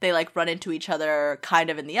nicely. They, like, run into each other kind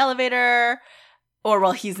of in the elevator. Or,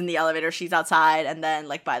 well, he's in the elevator, she's outside, and then,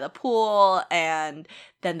 like, by the pool, and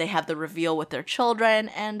then they have the reveal with their children,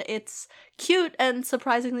 and it's cute and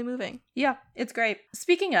surprisingly moving. Yeah, it's great.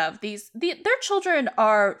 Speaking of, their children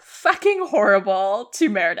are fucking horrible to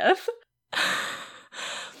Meredith.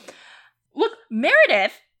 Look,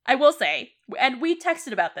 Meredith, I will say, and we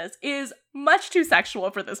texted about this, is much too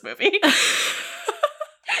sexual for this movie.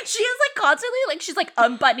 She is, like, constantly, like, she's, like,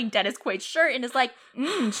 unbuttoning Dennis Quaid's shirt and is like,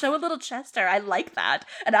 show a little chest hair. I like that.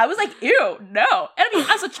 And I was like, ew, no. And I mean,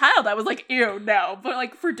 as a child, I was like, ew, no. But,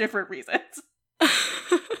 like, for different reasons.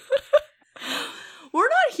 We're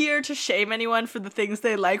not here to shame anyone for the things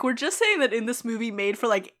they like. We're just saying that in this movie made for,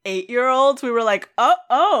 like, 8-year-olds, we were like,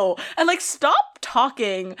 oh. And, like, stop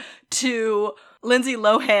talking to Lindsay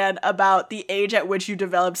Lohan about the age at which you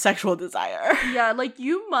develop sexual desire. Yeah, like,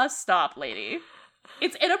 you must stop, lady.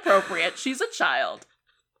 It's inappropriate. She's a child.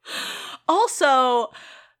 Also,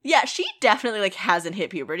 yeah, she definitely, like, hasn't hit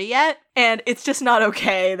puberty yet, and it's just not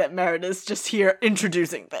okay that Meredith's just here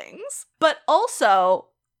introducing things. But also,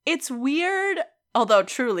 it's weird, although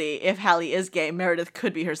truly, if Hallie is gay, Meredith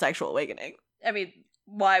could be her sexual awakening. I mean,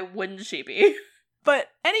 why wouldn't she be? But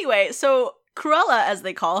anyway, so Cruella, as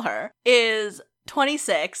they call her, is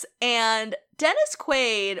 26, and Dennis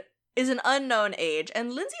Quaid is an unknown age,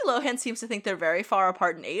 and Lindsay Lohan seems to think they're very far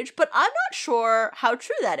apart in age, but I'm not sure how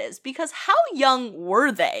true that is, because how young were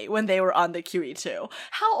they when they were on the QE2?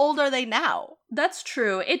 How old are they now? That's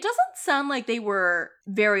true. It doesn't sound like they were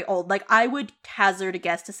very old. Like, I would hazard a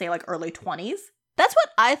guess to say, like, early 20s. That's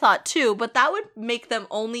what I thought, too, but that would make them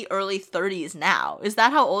only early 30s now. Is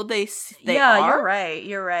that how old they are? Yeah,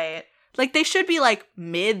 you're right. Like, they should be, like,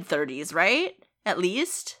 mid-30s, right? At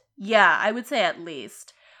least? Yeah, I would say at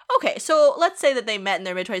least. Okay, so let's say that they met in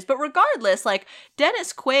their mid-20s, but regardless, like,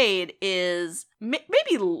 Dennis Quaid is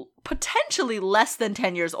maybe potentially less than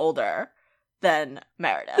 10 years older than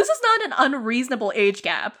Meredith. This is not an unreasonable age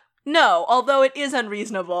gap. No, although it is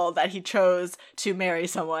unreasonable that he chose to marry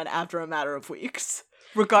someone after a matter of weeks,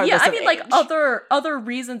 regardless of age. Like, other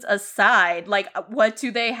reasons aside, like, what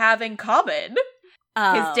do they have in common?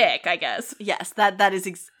 His dick, I guess. Yes, that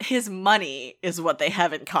is his money is what they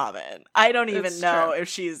have in common. I don't even know if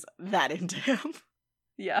she's that into him.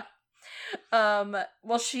 Yeah. Well,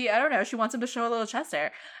 I don't know. She wants him to show a little chest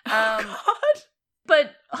hair. Oh, God.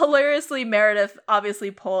 But hilariously, Meredith obviously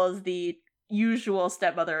pulls the usual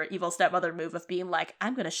evil stepmother move of being like,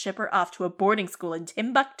 I'm going to ship her off to a boarding school in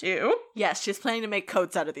Timbuktu. Yes, she's planning to make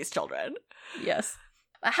coats out of these children. Yes.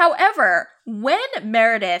 However, when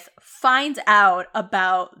Meredith finds out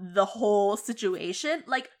about the whole situation,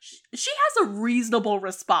 like, she has a reasonable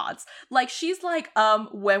response. Like, she's like,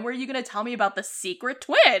 when were you gonna tell me about the secret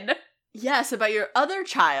twin? Yes, about your other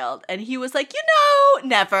child. And he was like,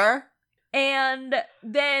 never. And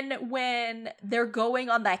then when they're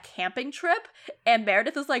going on that camping trip, and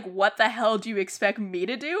Meredith is like, what the hell do you expect me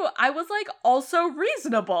to do? I was like, also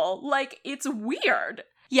reasonable. Like, it's weird.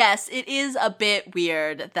 Yes, it is a bit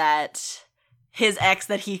weird that his ex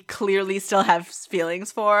that he clearly still has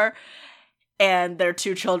feelings for and their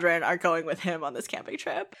 2 children are going with him on this camping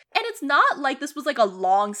trip. And it's not like this was like a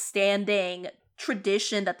long-standing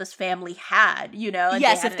tradition that this family had, you know?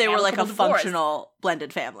 Yes, if they were like a functional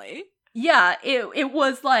blended family. Yeah, it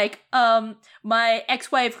was like, my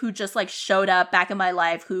ex-wife who just, like, showed up back in my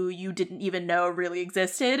life, who you didn't even know really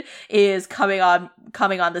existed, is coming on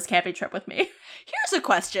this camping trip with me. Here's a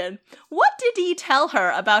question. What did he tell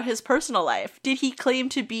her about his personal life? Did he claim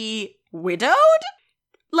to be widowed?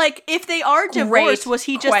 Like, if they are divorced, was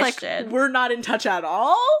he just like, we're not in touch at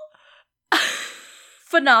all?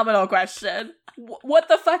 Phenomenal question. What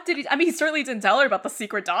the fuck did he... I mean, he certainly didn't tell her about the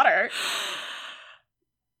secret daughter.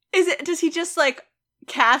 Does he just, like,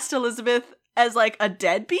 cast Elizabeth as, like, a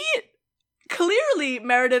deadbeat? Clearly,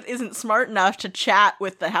 Meredith isn't smart enough to chat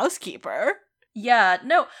with the housekeeper. Yeah,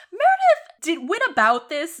 no, Meredith went about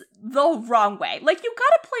this the wrong way. Like, you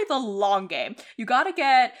gotta play the long game. You gotta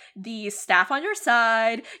get the staff on your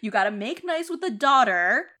side. You gotta make nice with the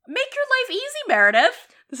daughter. Make your life easy, Meredith.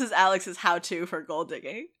 This is Alex's how-to for gold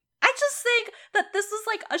digging. I just think that this is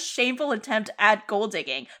like a shameful attempt at gold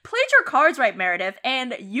digging. Played your cards right, Meredith,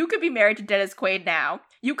 and you could be married to Dennis Quaid now.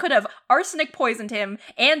 You could have arsenic poisoned him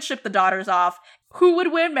and shipped the daughters off. Who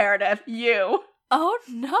would win, Meredith? You. Oh,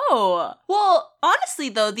 no. Well, honestly,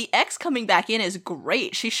 though, the ex coming back in is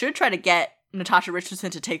great. She should try to get Natasha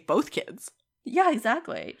Richardson to take both kids. Yeah,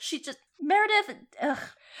 exactly. Meredith, ugh.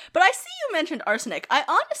 But I see you mentioned arsenic. I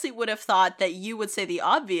honestly would have thought that you would say the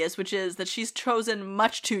obvious, which is that she's chosen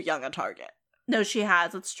much too young a target. No, she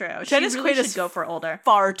has. It's true. Dennis she really Quaid should is go for older.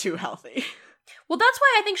 Far too healthy. Well, that's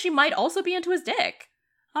why I think she might also be into his dick.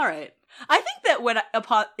 All right. I think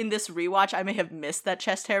that in this rewatch, I may have missed that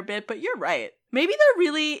chest hair bit, but you're right. Maybe there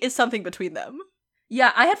really is something between them.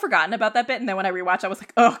 Yeah, I had forgotten about that bit, and then when I rewatched, I was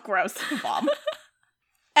like, oh, gross. Bomb.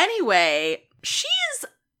 Anyway, she's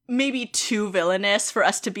maybe too villainous for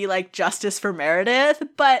us to be like justice for Meredith,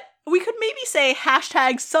 but we could maybe say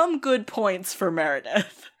hashtag some good points for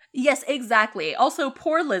Meredith. Yes, exactly. Also,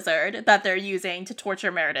 poor lizard that they're using to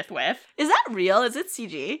torture Meredith with. Is that real? Is it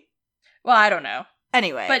CG? Well, I don't know.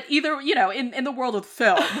 Anyway. But either, in the world of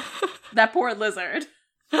film, that poor lizard.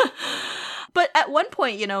 But at one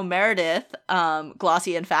point, Meredith,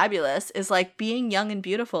 glossy and fabulous, is like, being young and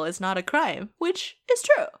beautiful is not a crime, which is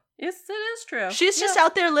true. Yes, it is true. She's just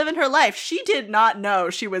out there living her life. She did not know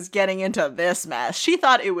she was getting into this mess. She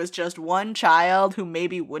thought it was just one child who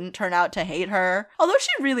maybe wouldn't turn out to hate her. Although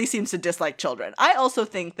she really seems to dislike children. I also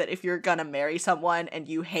think that if you're gonna marry someone and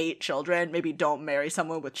you hate children, maybe don't marry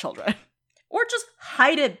someone with children. Or just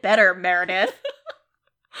hide it better, Meredith.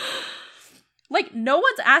 Like, no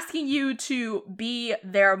one's asking you to be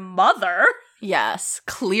their mother. Yes,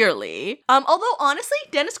 clearly. Although, honestly,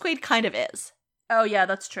 Dennis Quaid kind of is. Oh, yeah,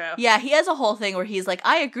 that's true. Yeah, he has a whole thing where he's like,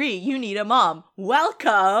 I agree, you need a mom.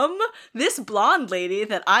 Welcome, this blonde lady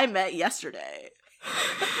that I met yesterday.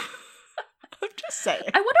 I'm just saying.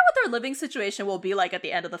 I wonder what their living situation will be like at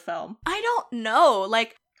the end of the film. I don't know.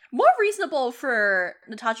 Like, more reasonable for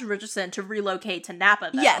Natasha Richardson to relocate to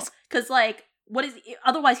Napa, though. Yes. Because, like,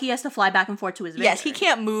 otherwise he has to fly back and forth to his vineyard. Yes, he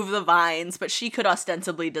can't move the vines, but she could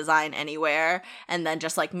ostensibly design anywhere and then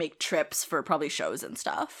just, like, make trips for probably shows and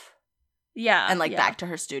stuff. Yeah. And, like, back to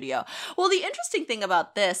her studio. Well, the interesting thing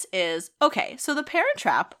about this is, okay, so The Parent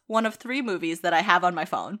Trap, one of 3 movies that I have on my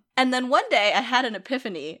phone. And then one day I had an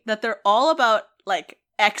epiphany that they're all about, like,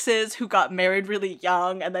 exes who got married really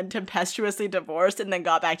young and then tempestuously divorced and then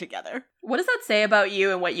got back together. What does that say about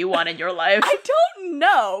you and what you want in your life? I don't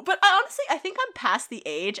know, but I think I'm past the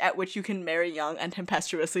age at which you can marry young and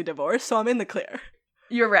tempestuously divorce, so I'm in the clear.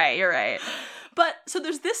 You're right. But, so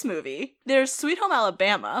there's this movie, there's Sweet Home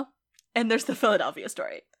Alabama, and there's The Philadelphia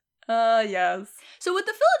Story. Yes. So with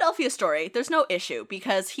The Philadelphia Story, there's no issue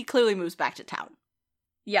because he clearly moves back to town.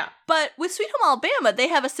 Yeah. But with Sweet Home Alabama, they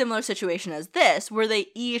have a similar situation as this, where they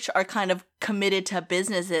each are kind of committed to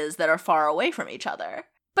businesses that are far away from each other.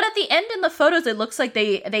 But at the end in the photos, it looks like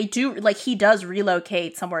they do, like, he does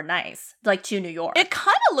relocate somewhere nice, like to New York. It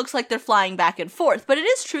kind of looks like they're flying back and forth, but it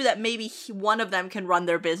is true that maybe one of them can run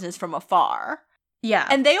their business from afar. Yeah.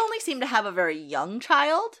 And they only seem to have a very young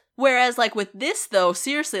child. Whereas, like, with this, though,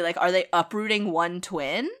 seriously, like, are they uprooting one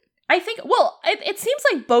twin? I think, well, it seems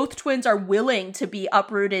like both twins are willing to be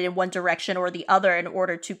uprooted in one direction or the other in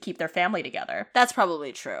order to keep their family together. That's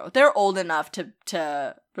probably true. They're old enough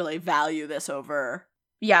to really value this over...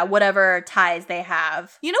 Yeah, whatever ties they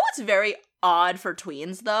have. You know what's very odd for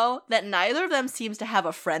tweens, though? That neither of them seems to have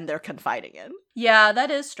a friend they're confiding in. Yeah, that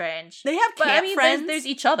is strange. They have camp friends. There's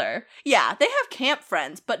each other. Yeah, they have camp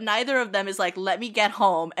friends, but neither of them is like, let me get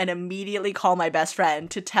home and immediately call my best friend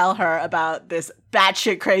to tell her about this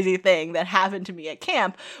batshit crazy thing that happened to me at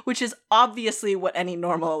camp, which is obviously what any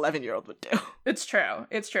normal 11-year-old would do. It's true.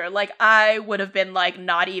 Like, I would have been, like,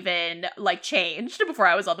 not even, like, changed before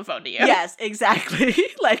I was on the phone to you. Yes, exactly.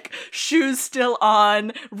 Like, shoes still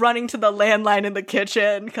on, running to the landline in the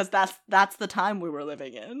kitchen, because that's the time we were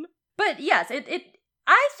living in. But yes, it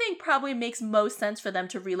I think probably makes most sense for them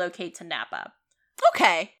to relocate to Napa.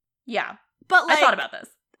 Okay. Yeah. But, like, I thought about this.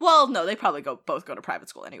 Well, no, they probably both go to private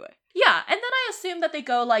school anyway. Yeah, and then I assume that they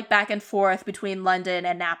go, like, back and forth between London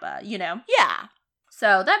and Napa, you know? Yeah.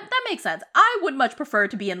 So that makes sense. I would much prefer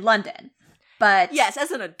to be in London, but... Yes, as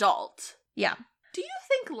an adult. Yeah. Do you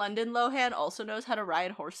think London Lohan also knows how to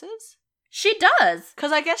ride horses? She does.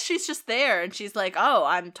 Because I guess she's just there and she's like, oh,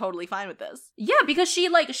 I'm totally fine with this. Yeah, because she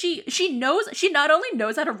not only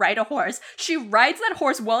knows how to ride a horse, she rides that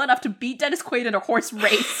horse well enough to beat Dennis Quaid in a horse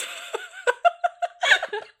race.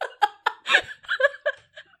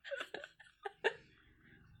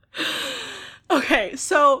 Okay,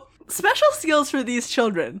 so special skills for these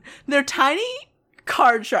children. They're tiny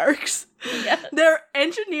card sharks. Yes. They're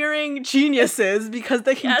engineering geniuses because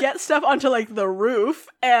they can get stuff onto like the roof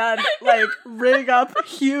and like rig up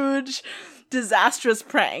huge disastrous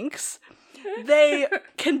pranks. They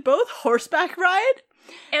can both horseback ride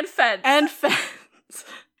and fence.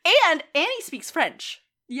 And Annie speaks French.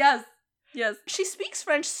 Yes. Yes. She speaks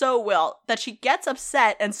French so well that she gets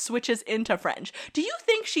upset and switches into French. Do you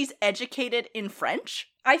think she's educated in French?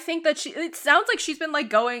 I think that it sounds like she's been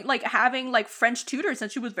like having like French tutors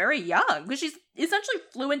since she was very young, because she's essentially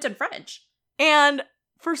fluent in French. And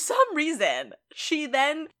for some reason, she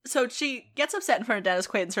gets upset in front of Dennis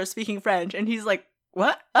Quaid and starts speaking French, and he's like,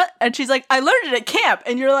 what? And she's like, I learned it at camp.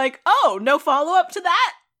 And you're like, oh, no follow-up to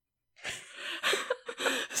that?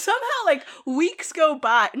 Somehow, like, weeks go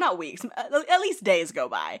by, not weeks, at least days go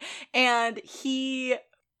by, and I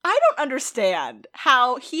don't understand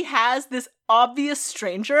how he has this obvious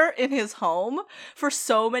stranger in his home for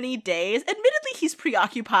so many days. Admittedly, he's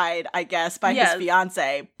preoccupied, I guess, by his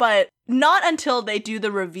fiancée, but not until they do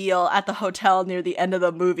the reveal at the hotel near the end of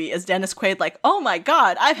the movie is Dennis Quaid like, oh my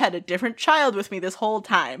god, I've had a different child with me this whole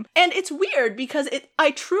time. And it's weird because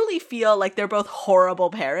I truly feel like they're both horrible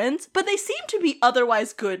parents, but they seem to be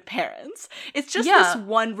otherwise good parents. It's just this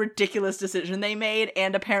one ridiculous decision they made,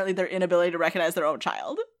 and apparently their inability to recognize their own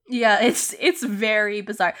child. Yeah, it's very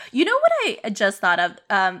bizarre. You know what I just thought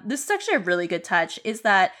of? This is actually a really good touch, is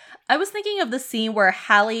that I was thinking of the scene where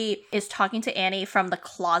Hallie is talking to Annie from the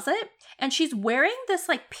closet, and she's wearing this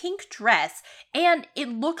like pink dress, and it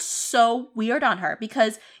looks so weird on her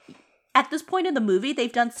because at this point in the movie,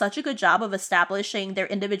 they've done such a good job of establishing their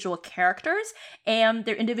individual characters and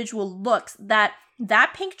their individual looks that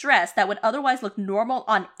pink dress that would otherwise look normal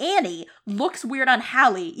on Annie looks weird on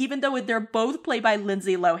Hallie, even though they're both played by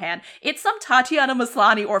Lindsay Lohan. It's some Tatiana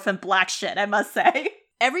Maslany Orphan Black shit, I must say.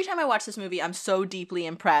 Every time I watch this movie, I'm so deeply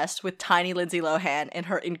impressed with tiny Lindsay Lohan and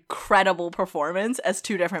her incredible performance as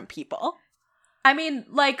two different people. I mean,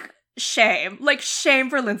 like, shame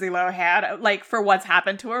for Lindsay Lohan, like, for what's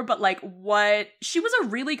happened to her, but like, she was a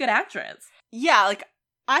really good actress. Yeah, like,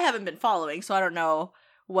 I haven't been following, so I don't know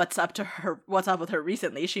what's up with her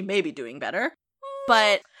recently. She may be doing better.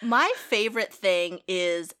 But my favorite thing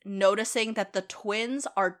is noticing that the twins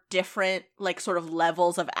are different, like, sort of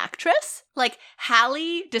levels of actress. Like,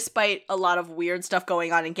 Hallie, despite a lot of weird stuff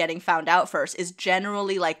going on and getting found out first, is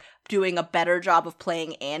generally, like, doing a better job of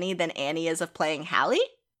playing Annie than Annie is of playing Hallie.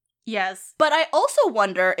 Yes. But I also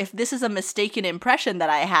wonder if this is a mistaken impression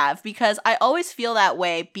that I have, because I always feel that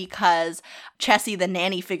way because Chessie the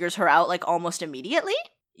nanny figures her out, like, almost immediately.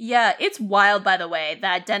 Yeah, it's wild, by the way,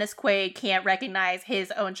 that Dennis Quaid can't recognize his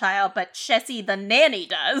own child, but Chessie the nanny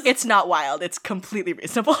does. It's not wild. It's completely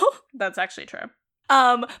reasonable. That's actually true.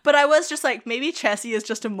 But I was just like, maybe Chessie is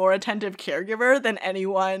just a more attentive caregiver than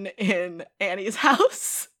anyone in Annie's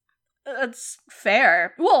house. That's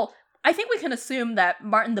fair. Well, I think we can assume that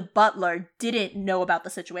Martin the butler didn't know about the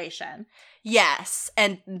situation. Yes,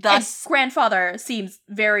 and thus... And grandfather seems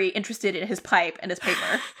very interested in his pipe and his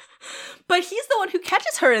paper. But he's the one who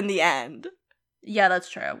catches her in the end. Yeah, that's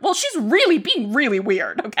true. Well, she's really being really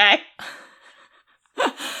weird, okay?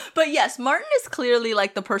 But yes, Martin is clearly,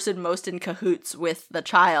 like, the person most in cahoots with the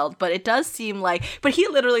child, but it does seem like... But he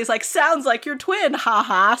literally is like, sounds like your twin,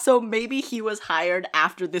 haha, so maybe he was hired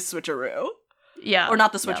after this switcheroo. Yeah. Or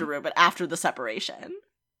not the switcheroo, but after the separation.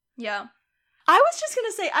 Yeah. I was just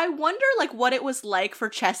gonna say, I wonder, like, what it was like for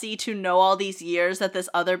Chessie to know all these years that this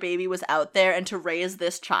other baby was out there and to raise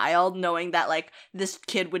this child knowing that, like, this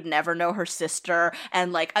kid would never know her sister.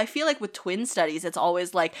 And, like, I feel like with twin studies, it's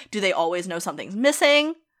always like, do they always know something's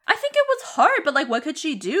missing? I think it was hard, but, like, what could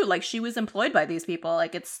she do? Like, she was employed by these people.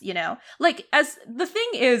 Like, it's, you know, like, as the thing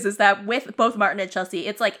is that with both Martin and Chessie,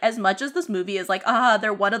 it's like, as much as this movie is like,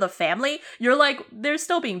 they're one of the family, you're like, they're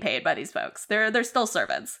still being paid by these folks. They're still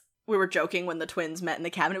servants. We were joking when the twins met in the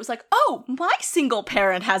cabin. It was like, oh, my single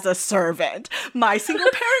parent has a servant. My single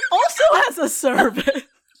parent also has a servant.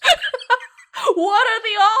 What are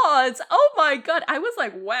the odds? Oh my god. I was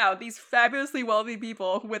like, wow, these fabulously wealthy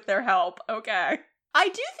people with their help. Okay. I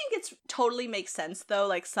do think it's totally makes sense, though,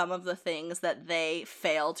 like, some of the things that they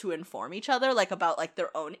fail to inform each other, like, about, like,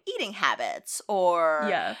 their own eating habits or,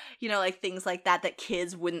 Yeah. you know, like, things like that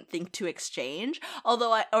kids wouldn't think to exchange.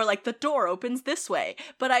 Although, or, like, the door opens this way.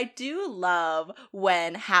 But I do love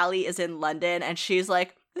when Hallie is in London and she's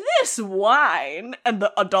like, this wine! And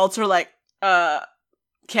the adults are like,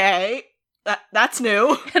 okay. That's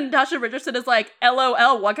new. And Natasha Richardson is like,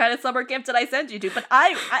 LOL, what kind of summer camp did I send you to? But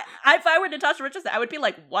I if I were Natasha Richardson, I would be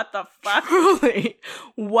like, what the fuck? Truly,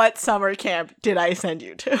 what summer camp did I send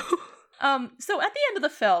you to? So at the end of the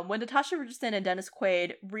film, when Natasha Richardson and Dennis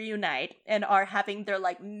Quaid reunite and are having their,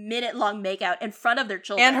 like, minute-long makeout in front of their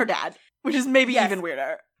children. And her dad, which is maybe even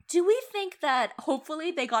weirder. Do we think that hopefully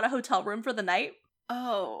they got a hotel room for the night?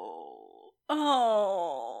 Oh, I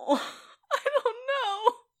don't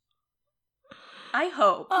know. I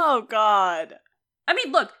hope. Oh, God. I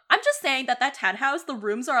mean, look, I'm just saying that townhouse, the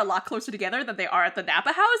rooms are a lot closer together than they are at the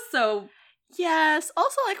Napa house, so... Yes.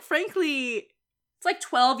 Also, like, frankly... It's like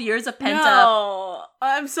 12 years of pent up. No,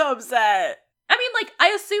 I'm so upset. I mean, like, I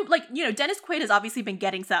assume, like, you know, Dennis Quaid has obviously been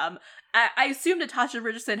getting some. I assume Natasha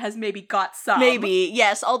Richardson has maybe got some. Maybe,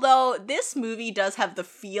 yes. Although this movie does have the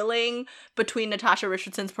feeling between Natasha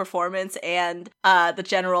Richardson's performance and the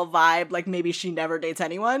general vibe, like maybe she never dates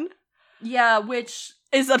anyone. Yeah, which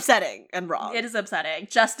is upsetting and wrong. It is upsetting.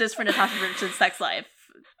 Justice for Natasha Richardson's sex life.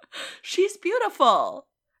 She's beautiful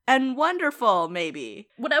and wonderful, maybe.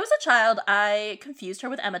 When I was a child, I confused her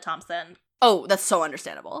with Emma Thompson. Oh, that's so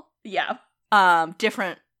understandable. Yeah.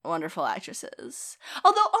 Different wonderful actresses.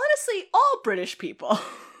 Although, honestly, all British people.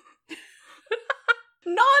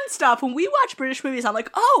 Non-stop, when we watch British movies, I'm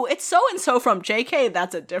like, oh, it's so-and-so from JK,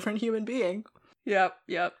 that's a different human being. Yep.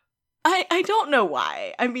 I don't know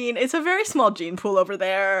why. I mean, it's a very small gene pool over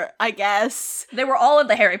there, I guess. They were all in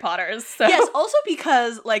the Harry Potters, so. Yes, also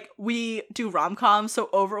because, like, we do rom-coms, so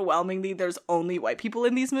overwhelmingly there's only white people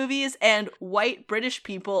in these movies, and white British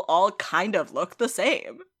people all kind of look the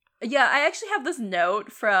same. Yeah, I actually have this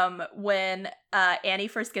note from when Annie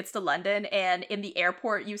first gets to London, and in the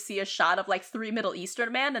airport you see a shot of, like, 3 Middle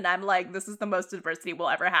Eastern men, and I'm like, this is the most diversity we'll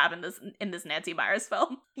ever have in this Nancy Meyers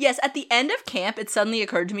film. Yes, at the end of camp, it suddenly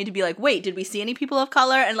occurred to me to be like, wait, did we see any people of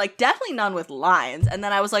color? And, like, definitely none with lines. And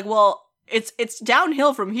then I was like, well, it's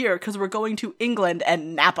downhill from here because we're going to England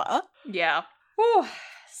and Napa. Yeah. Whew.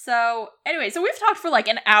 So, anyway, so we've talked for, like,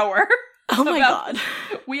 an hour. Oh my God.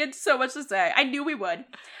 We had so much to say. I knew we would.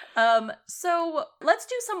 So let's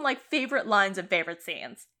do some, like, favorite lines and favorite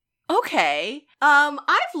scenes. Okay.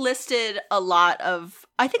 I've listed a lot of,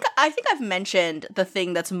 I think I've mentioned the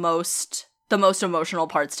thing that's the most emotional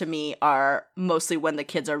parts to me are mostly when the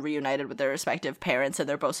kids are reunited with their respective parents and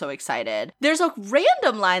they're both so excited. There's a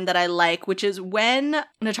random line that I like, which is when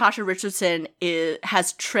Natasha Richardson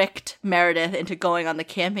has tricked Meredith into going on the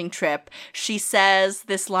camping trip. She says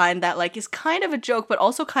this line that, like, is kind of a joke, but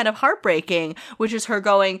also kind of heartbreaking, which is her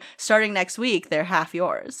going, starting next week, they're half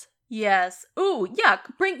yours. Yes. Ooh, yeah.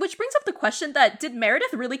 Which brings up the question that, did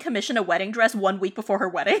Meredith really commission a wedding dress 1 week before her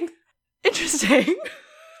wedding? Interesting.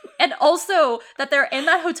 And also that they're in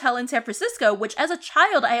that hotel in San Francisco, which as a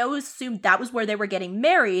child, I always assumed that was where they were getting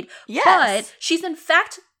married. Yes. But she's in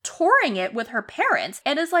fact touring it with her parents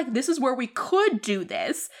and is like, this is where we could do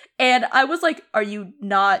this. And I was like, are you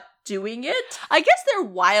not doing it? I guess they're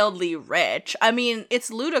wildly rich. I mean,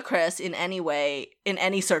 it's ludicrous in any way, in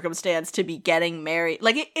any circumstance, to be getting married.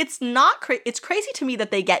 Like, it's not it's crazy to me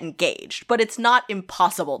that they get engaged, but it's not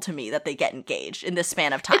impossible to me that they get engaged in this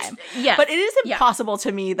span of time. But it is impossible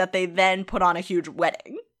to me that they then put on a huge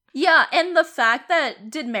wedding. Yeah, and the fact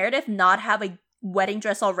that, did Meredith not have a wedding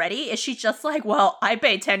dress already? Is she just like, well, I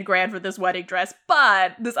paid 10 grand for this wedding dress,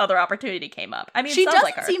 but this other opportunity came up? I mean, she doesn't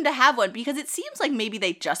like her. seem to have one, because it seems like maybe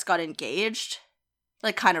they just got engaged,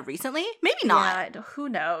 like, kind of recently. Maybe not. Yeah, who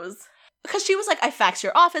knows? Because she was like, I faxed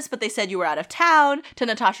your office, but they said you were out of town, to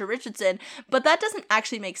Natasha Richardson. But that doesn't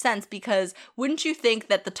actually make sense, because wouldn't you think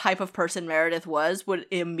that the type of person Meredith would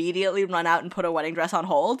immediately run out and put a wedding dress on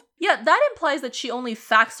hold? Yeah, that implies that she only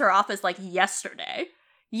faxed her office, like, yesterday.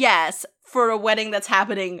 Yes, for a wedding that's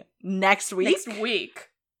happening next week.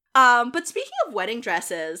 But speaking of wedding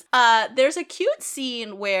dresses, there's a cute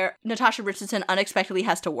scene where Natasha Richardson unexpectedly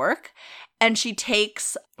has to work, and she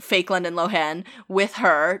takes fake Lindsay Lohan with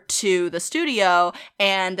her to the studio,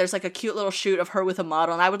 and there's, like, a cute little shoot of her with a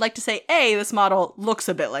model, and I would like to say, A, this model looks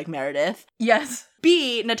a bit like Meredith. Yes.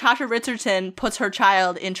 B, Natasha Richardson puts her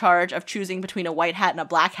child in charge of choosing between a white hat and a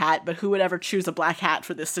black hat, but who would ever choose a black hat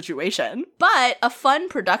for this situation? But a fun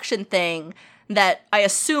production thing that I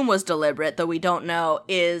assume was deliberate, though we don't know,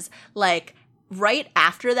 is, like, right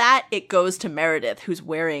after that, it goes to Meredith, who's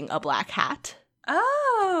wearing a black hat.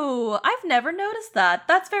 Oh, I've never noticed that.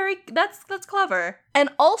 That's clever. And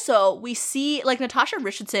also, we see, like, Natasha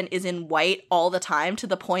Richardson is in white all the time to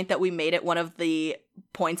the point that we made it one of the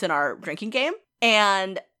points in our drinking game.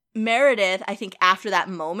 And Meredith, I think after that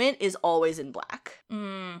moment, is always in black.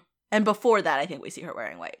 Mm. And before that, I think we see her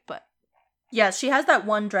wearing white, but... Yes, she has that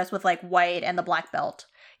one dress with, like, white and the black belt.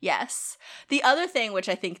 Yes. The other thing, which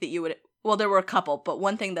I think that you would... Well, there were a couple, but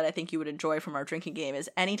one thing that I think you would enjoy from our drinking game is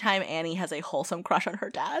anytime Annie has a wholesome crush on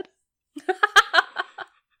her dad.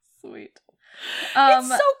 Sweet. It's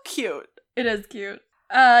so cute. It is cute.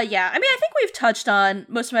 Yeah. I mean, I think we've touched on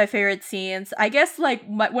most of my favorite scenes. I guess, like,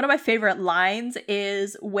 one of my favorite lines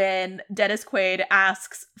is when Dennis Quaid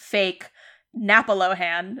asks fake Napa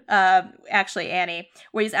Lohan, actually Annie,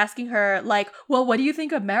 where he's asking her, like, well, what do you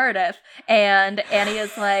think of Meredith? And Annie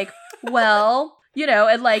is like, well... You know,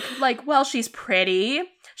 and like, well, she's pretty.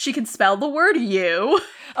 She can spell the word you.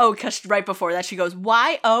 Oh, because right before that, she goes,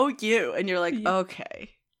 Y-O-U. And you're like, okay.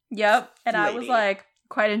 Yep. And lady. I was like,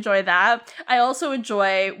 quite enjoy that. I also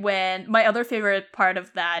enjoy when, my other favorite part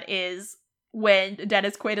of that is when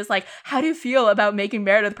Dennis Quaid is like, how do you feel about making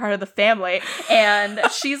Meredith part of the family? And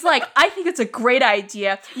she's like, I think it's a great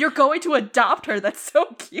idea. You're going to adopt her. That's so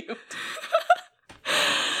cute.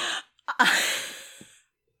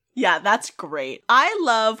 Yeah, that's great. I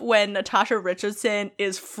love when Natasha Richardson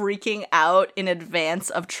is freaking out in advance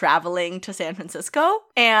of traveling to San Francisco,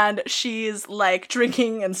 and she's like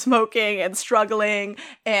drinking and smoking and struggling,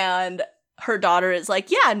 and her daughter is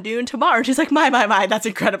like, yeah, noon tomorrow. And she's like, my, that's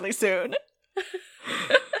incredibly soon.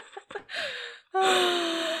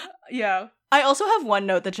 Yeah. I also have one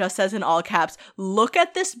note that just says in all caps, look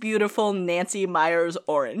at this beautiful Nancy Meyers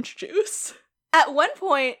orange juice. At one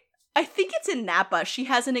point, I think it's in Napa, she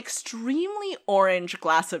has an extremely orange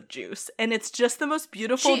glass of juice, and it's just the most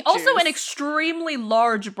beautiful juice. Also an extremely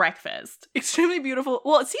large breakfast. Extremely beautiful.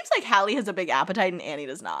 Well, it seems like Hallie has a big appetite and Annie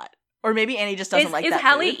does not. Or maybe Annie just doesn't like that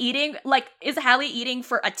Hallie food. Is Hallie eating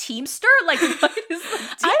for a Teamster? Like, what is the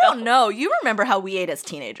deal? I don't know. You remember how we ate as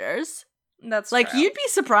teenagers. That's like, true. You'd be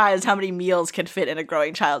surprised how many meals can fit in a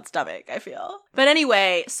growing child's stomach, I feel. But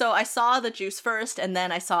anyway, so I saw the juice first, and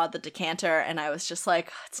then I saw the decanter, and I was just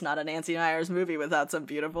like, it's not a Nancy Meyers movie without some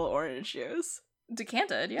beautiful orange juice.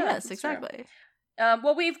 Decanted, yeah. Yes, exactly.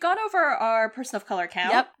 Well, we've gone over our person of color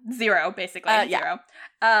count. Yep. 0, basically. Yeah.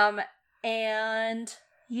 0. And,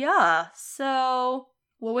 yeah, so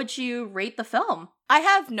what would you rate the film? I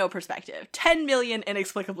have no perspective. 10 million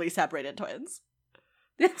inexplicably separated twins.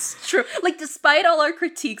 It's true. Like, despite all our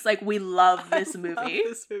critiques, like, we love this movie. Love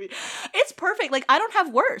this movie. It's perfect. Like, I don't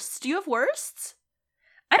have worsts. Do you have worsts?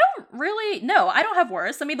 I don't really. No, I don't have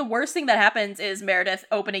worsts. I mean, the worst thing that happens is Meredith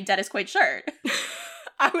opening Dennis Quaid's shirt.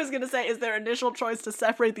 I was going to say, is their initial choice to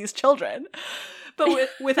separate these children? But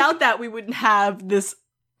without that, we wouldn't have this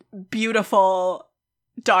beautiful,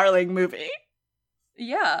 darling movie.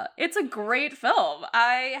 Yeah, it's a great film.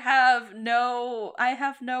 I have no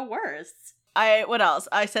worsts. What else?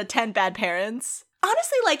 I said 10 bad parents.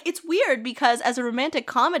 Honestly, like, it's weird because as a romantic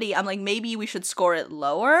comedy, I'm like, maybe we should score it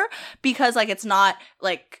lower because, like, it's not,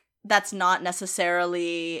 like, that's not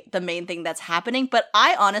necessarily the main thing that's happening. But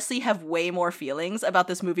I honestly have way more feelings about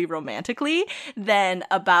this movie romantically than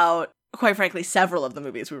about, quite frankly, several of the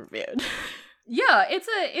movies we reviewed. Yeah, they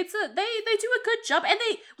do a good job, and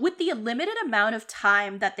they, with the limited amount of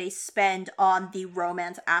time that they spend on the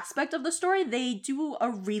romance aspect of the story, they do a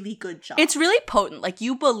really good job. It's really potent. Like,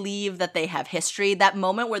 you believe that they have history. That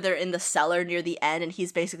moment where they're in the cellar near the end and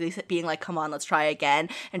he's basically being like, come on, let's try again.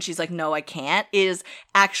 And she's like, no, I can't, is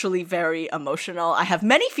actually very emotional. I have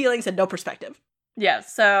many feelings and no perspective. Yeah,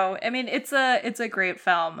 so, I mean, it's a great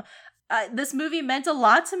film. This movie meant a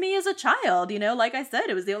lot to me as a child, you know, like I said,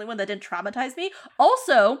 it was the only one that didn't traumatize me.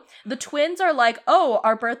 Also, the twins are like, oh,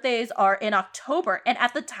 our birthdays are in October. And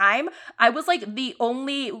at the time, I was like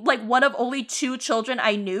one of only 2 children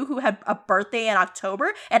I knew who had a birthday in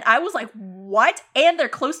October. And I was like, what? And they're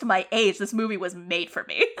close to my age. This movie was made for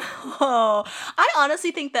me. Oh, I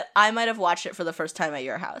honestly think that I might have watched it for the first time at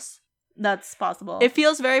your house. That's possible. It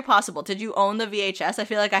feels very possible. Did you own the VHS? I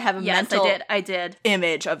feel like I have a mental I did.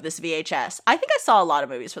 image of this VHS. I think I saw a lot of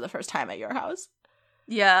movies for the first time at your house.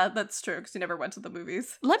 Yeah, that's true, because you never went to the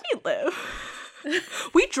movies. Let me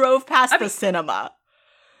live. We drove past the cinema.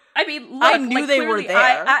 I mean, look, I knew they were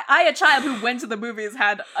there. I, a child who went to the movies,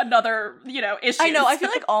 had another, issue. I know. I feel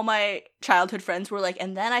like all my childhood friends were like,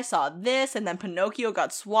 and then I saw this, and then Pinocchio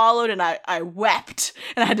got swallowed, and I wept,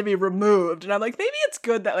 and I had to be removed. And I'm like, maybe it's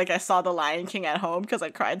good that, like, I saw The Lion King at home because I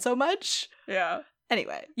cried so much. Yeah.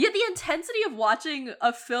 Anyway. Yeah, the intensity of watching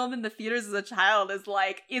a film in the theaters as a child is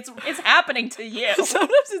like, it's happening to you.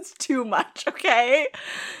 Sometimes it's too much, okay?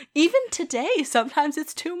 Even today, sometimes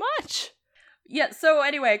it's too much. Yeah, so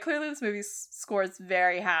anyway, clearly this movie scores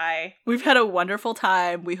very high. We've had a wonderful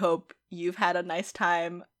time. We hope you've had a nice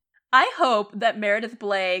time. I hope that Meredith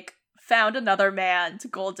Blake found another man to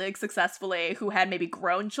gold dig successfully who had maybe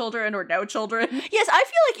grown children or no children. Yes, I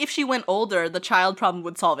feel like if she went older, the child problem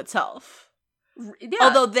would solve itself. Yeah,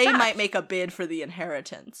 although they fact. might make a bid for the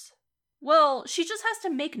inheritance. Well, she just has to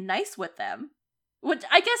make nice with them. Which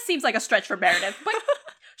I guess seems like a stretch for Meredith, but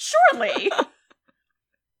surely.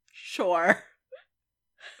 Sure.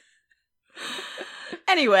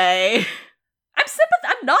 Anyway.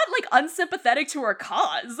 I'm not, like, unsympathetic to her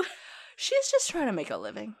cause. She's just trying to make a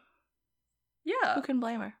living. Yeah. Who can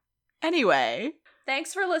blame her? Anyway.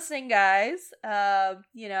 Thanks for listening, guys.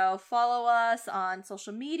 Follow us on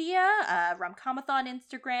social media, Romcomathon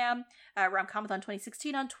Instagram, Romcomathon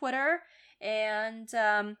 2016 on Twitter, and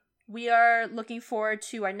we are looking forward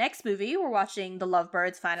to our next movie. We're watching The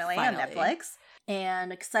Lovebirds finally on Netflix,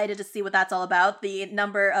 and excited to see what that's all about. The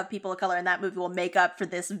number of people of color in that movie will make up for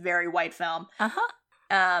this very white film.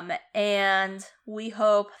 And we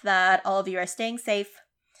hope that all of you are staying safe,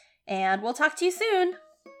 and we'll talk to you soon.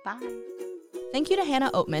 Bye. Thank you to Hannah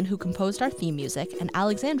Oatman, who composed our theme music, and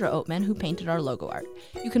Alexandra Oatman, who painted our logo art.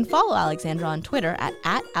 You can follow Alexandra on Twitter at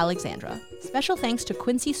 @Alexandra. Special thanks to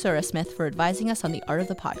Quincy Surasmith for advising us on the art of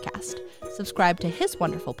the podcast. Subscribe to his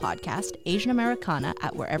wonderful podcast, Asian Americana,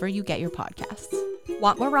 at wherever you get your podcasts.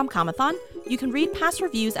 Want more Romcomathon? You can read past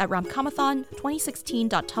reviews at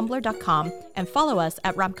romcomathon2016.tumblr.com and follow us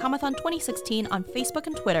at romcomathon2016 on Facebook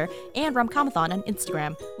and Twitter and Romcomathon on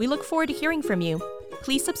Instagram. We look forward to hearing from you.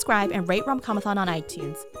 Please subscribe and rate Romcomathon on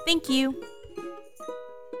iTunes. Thank you!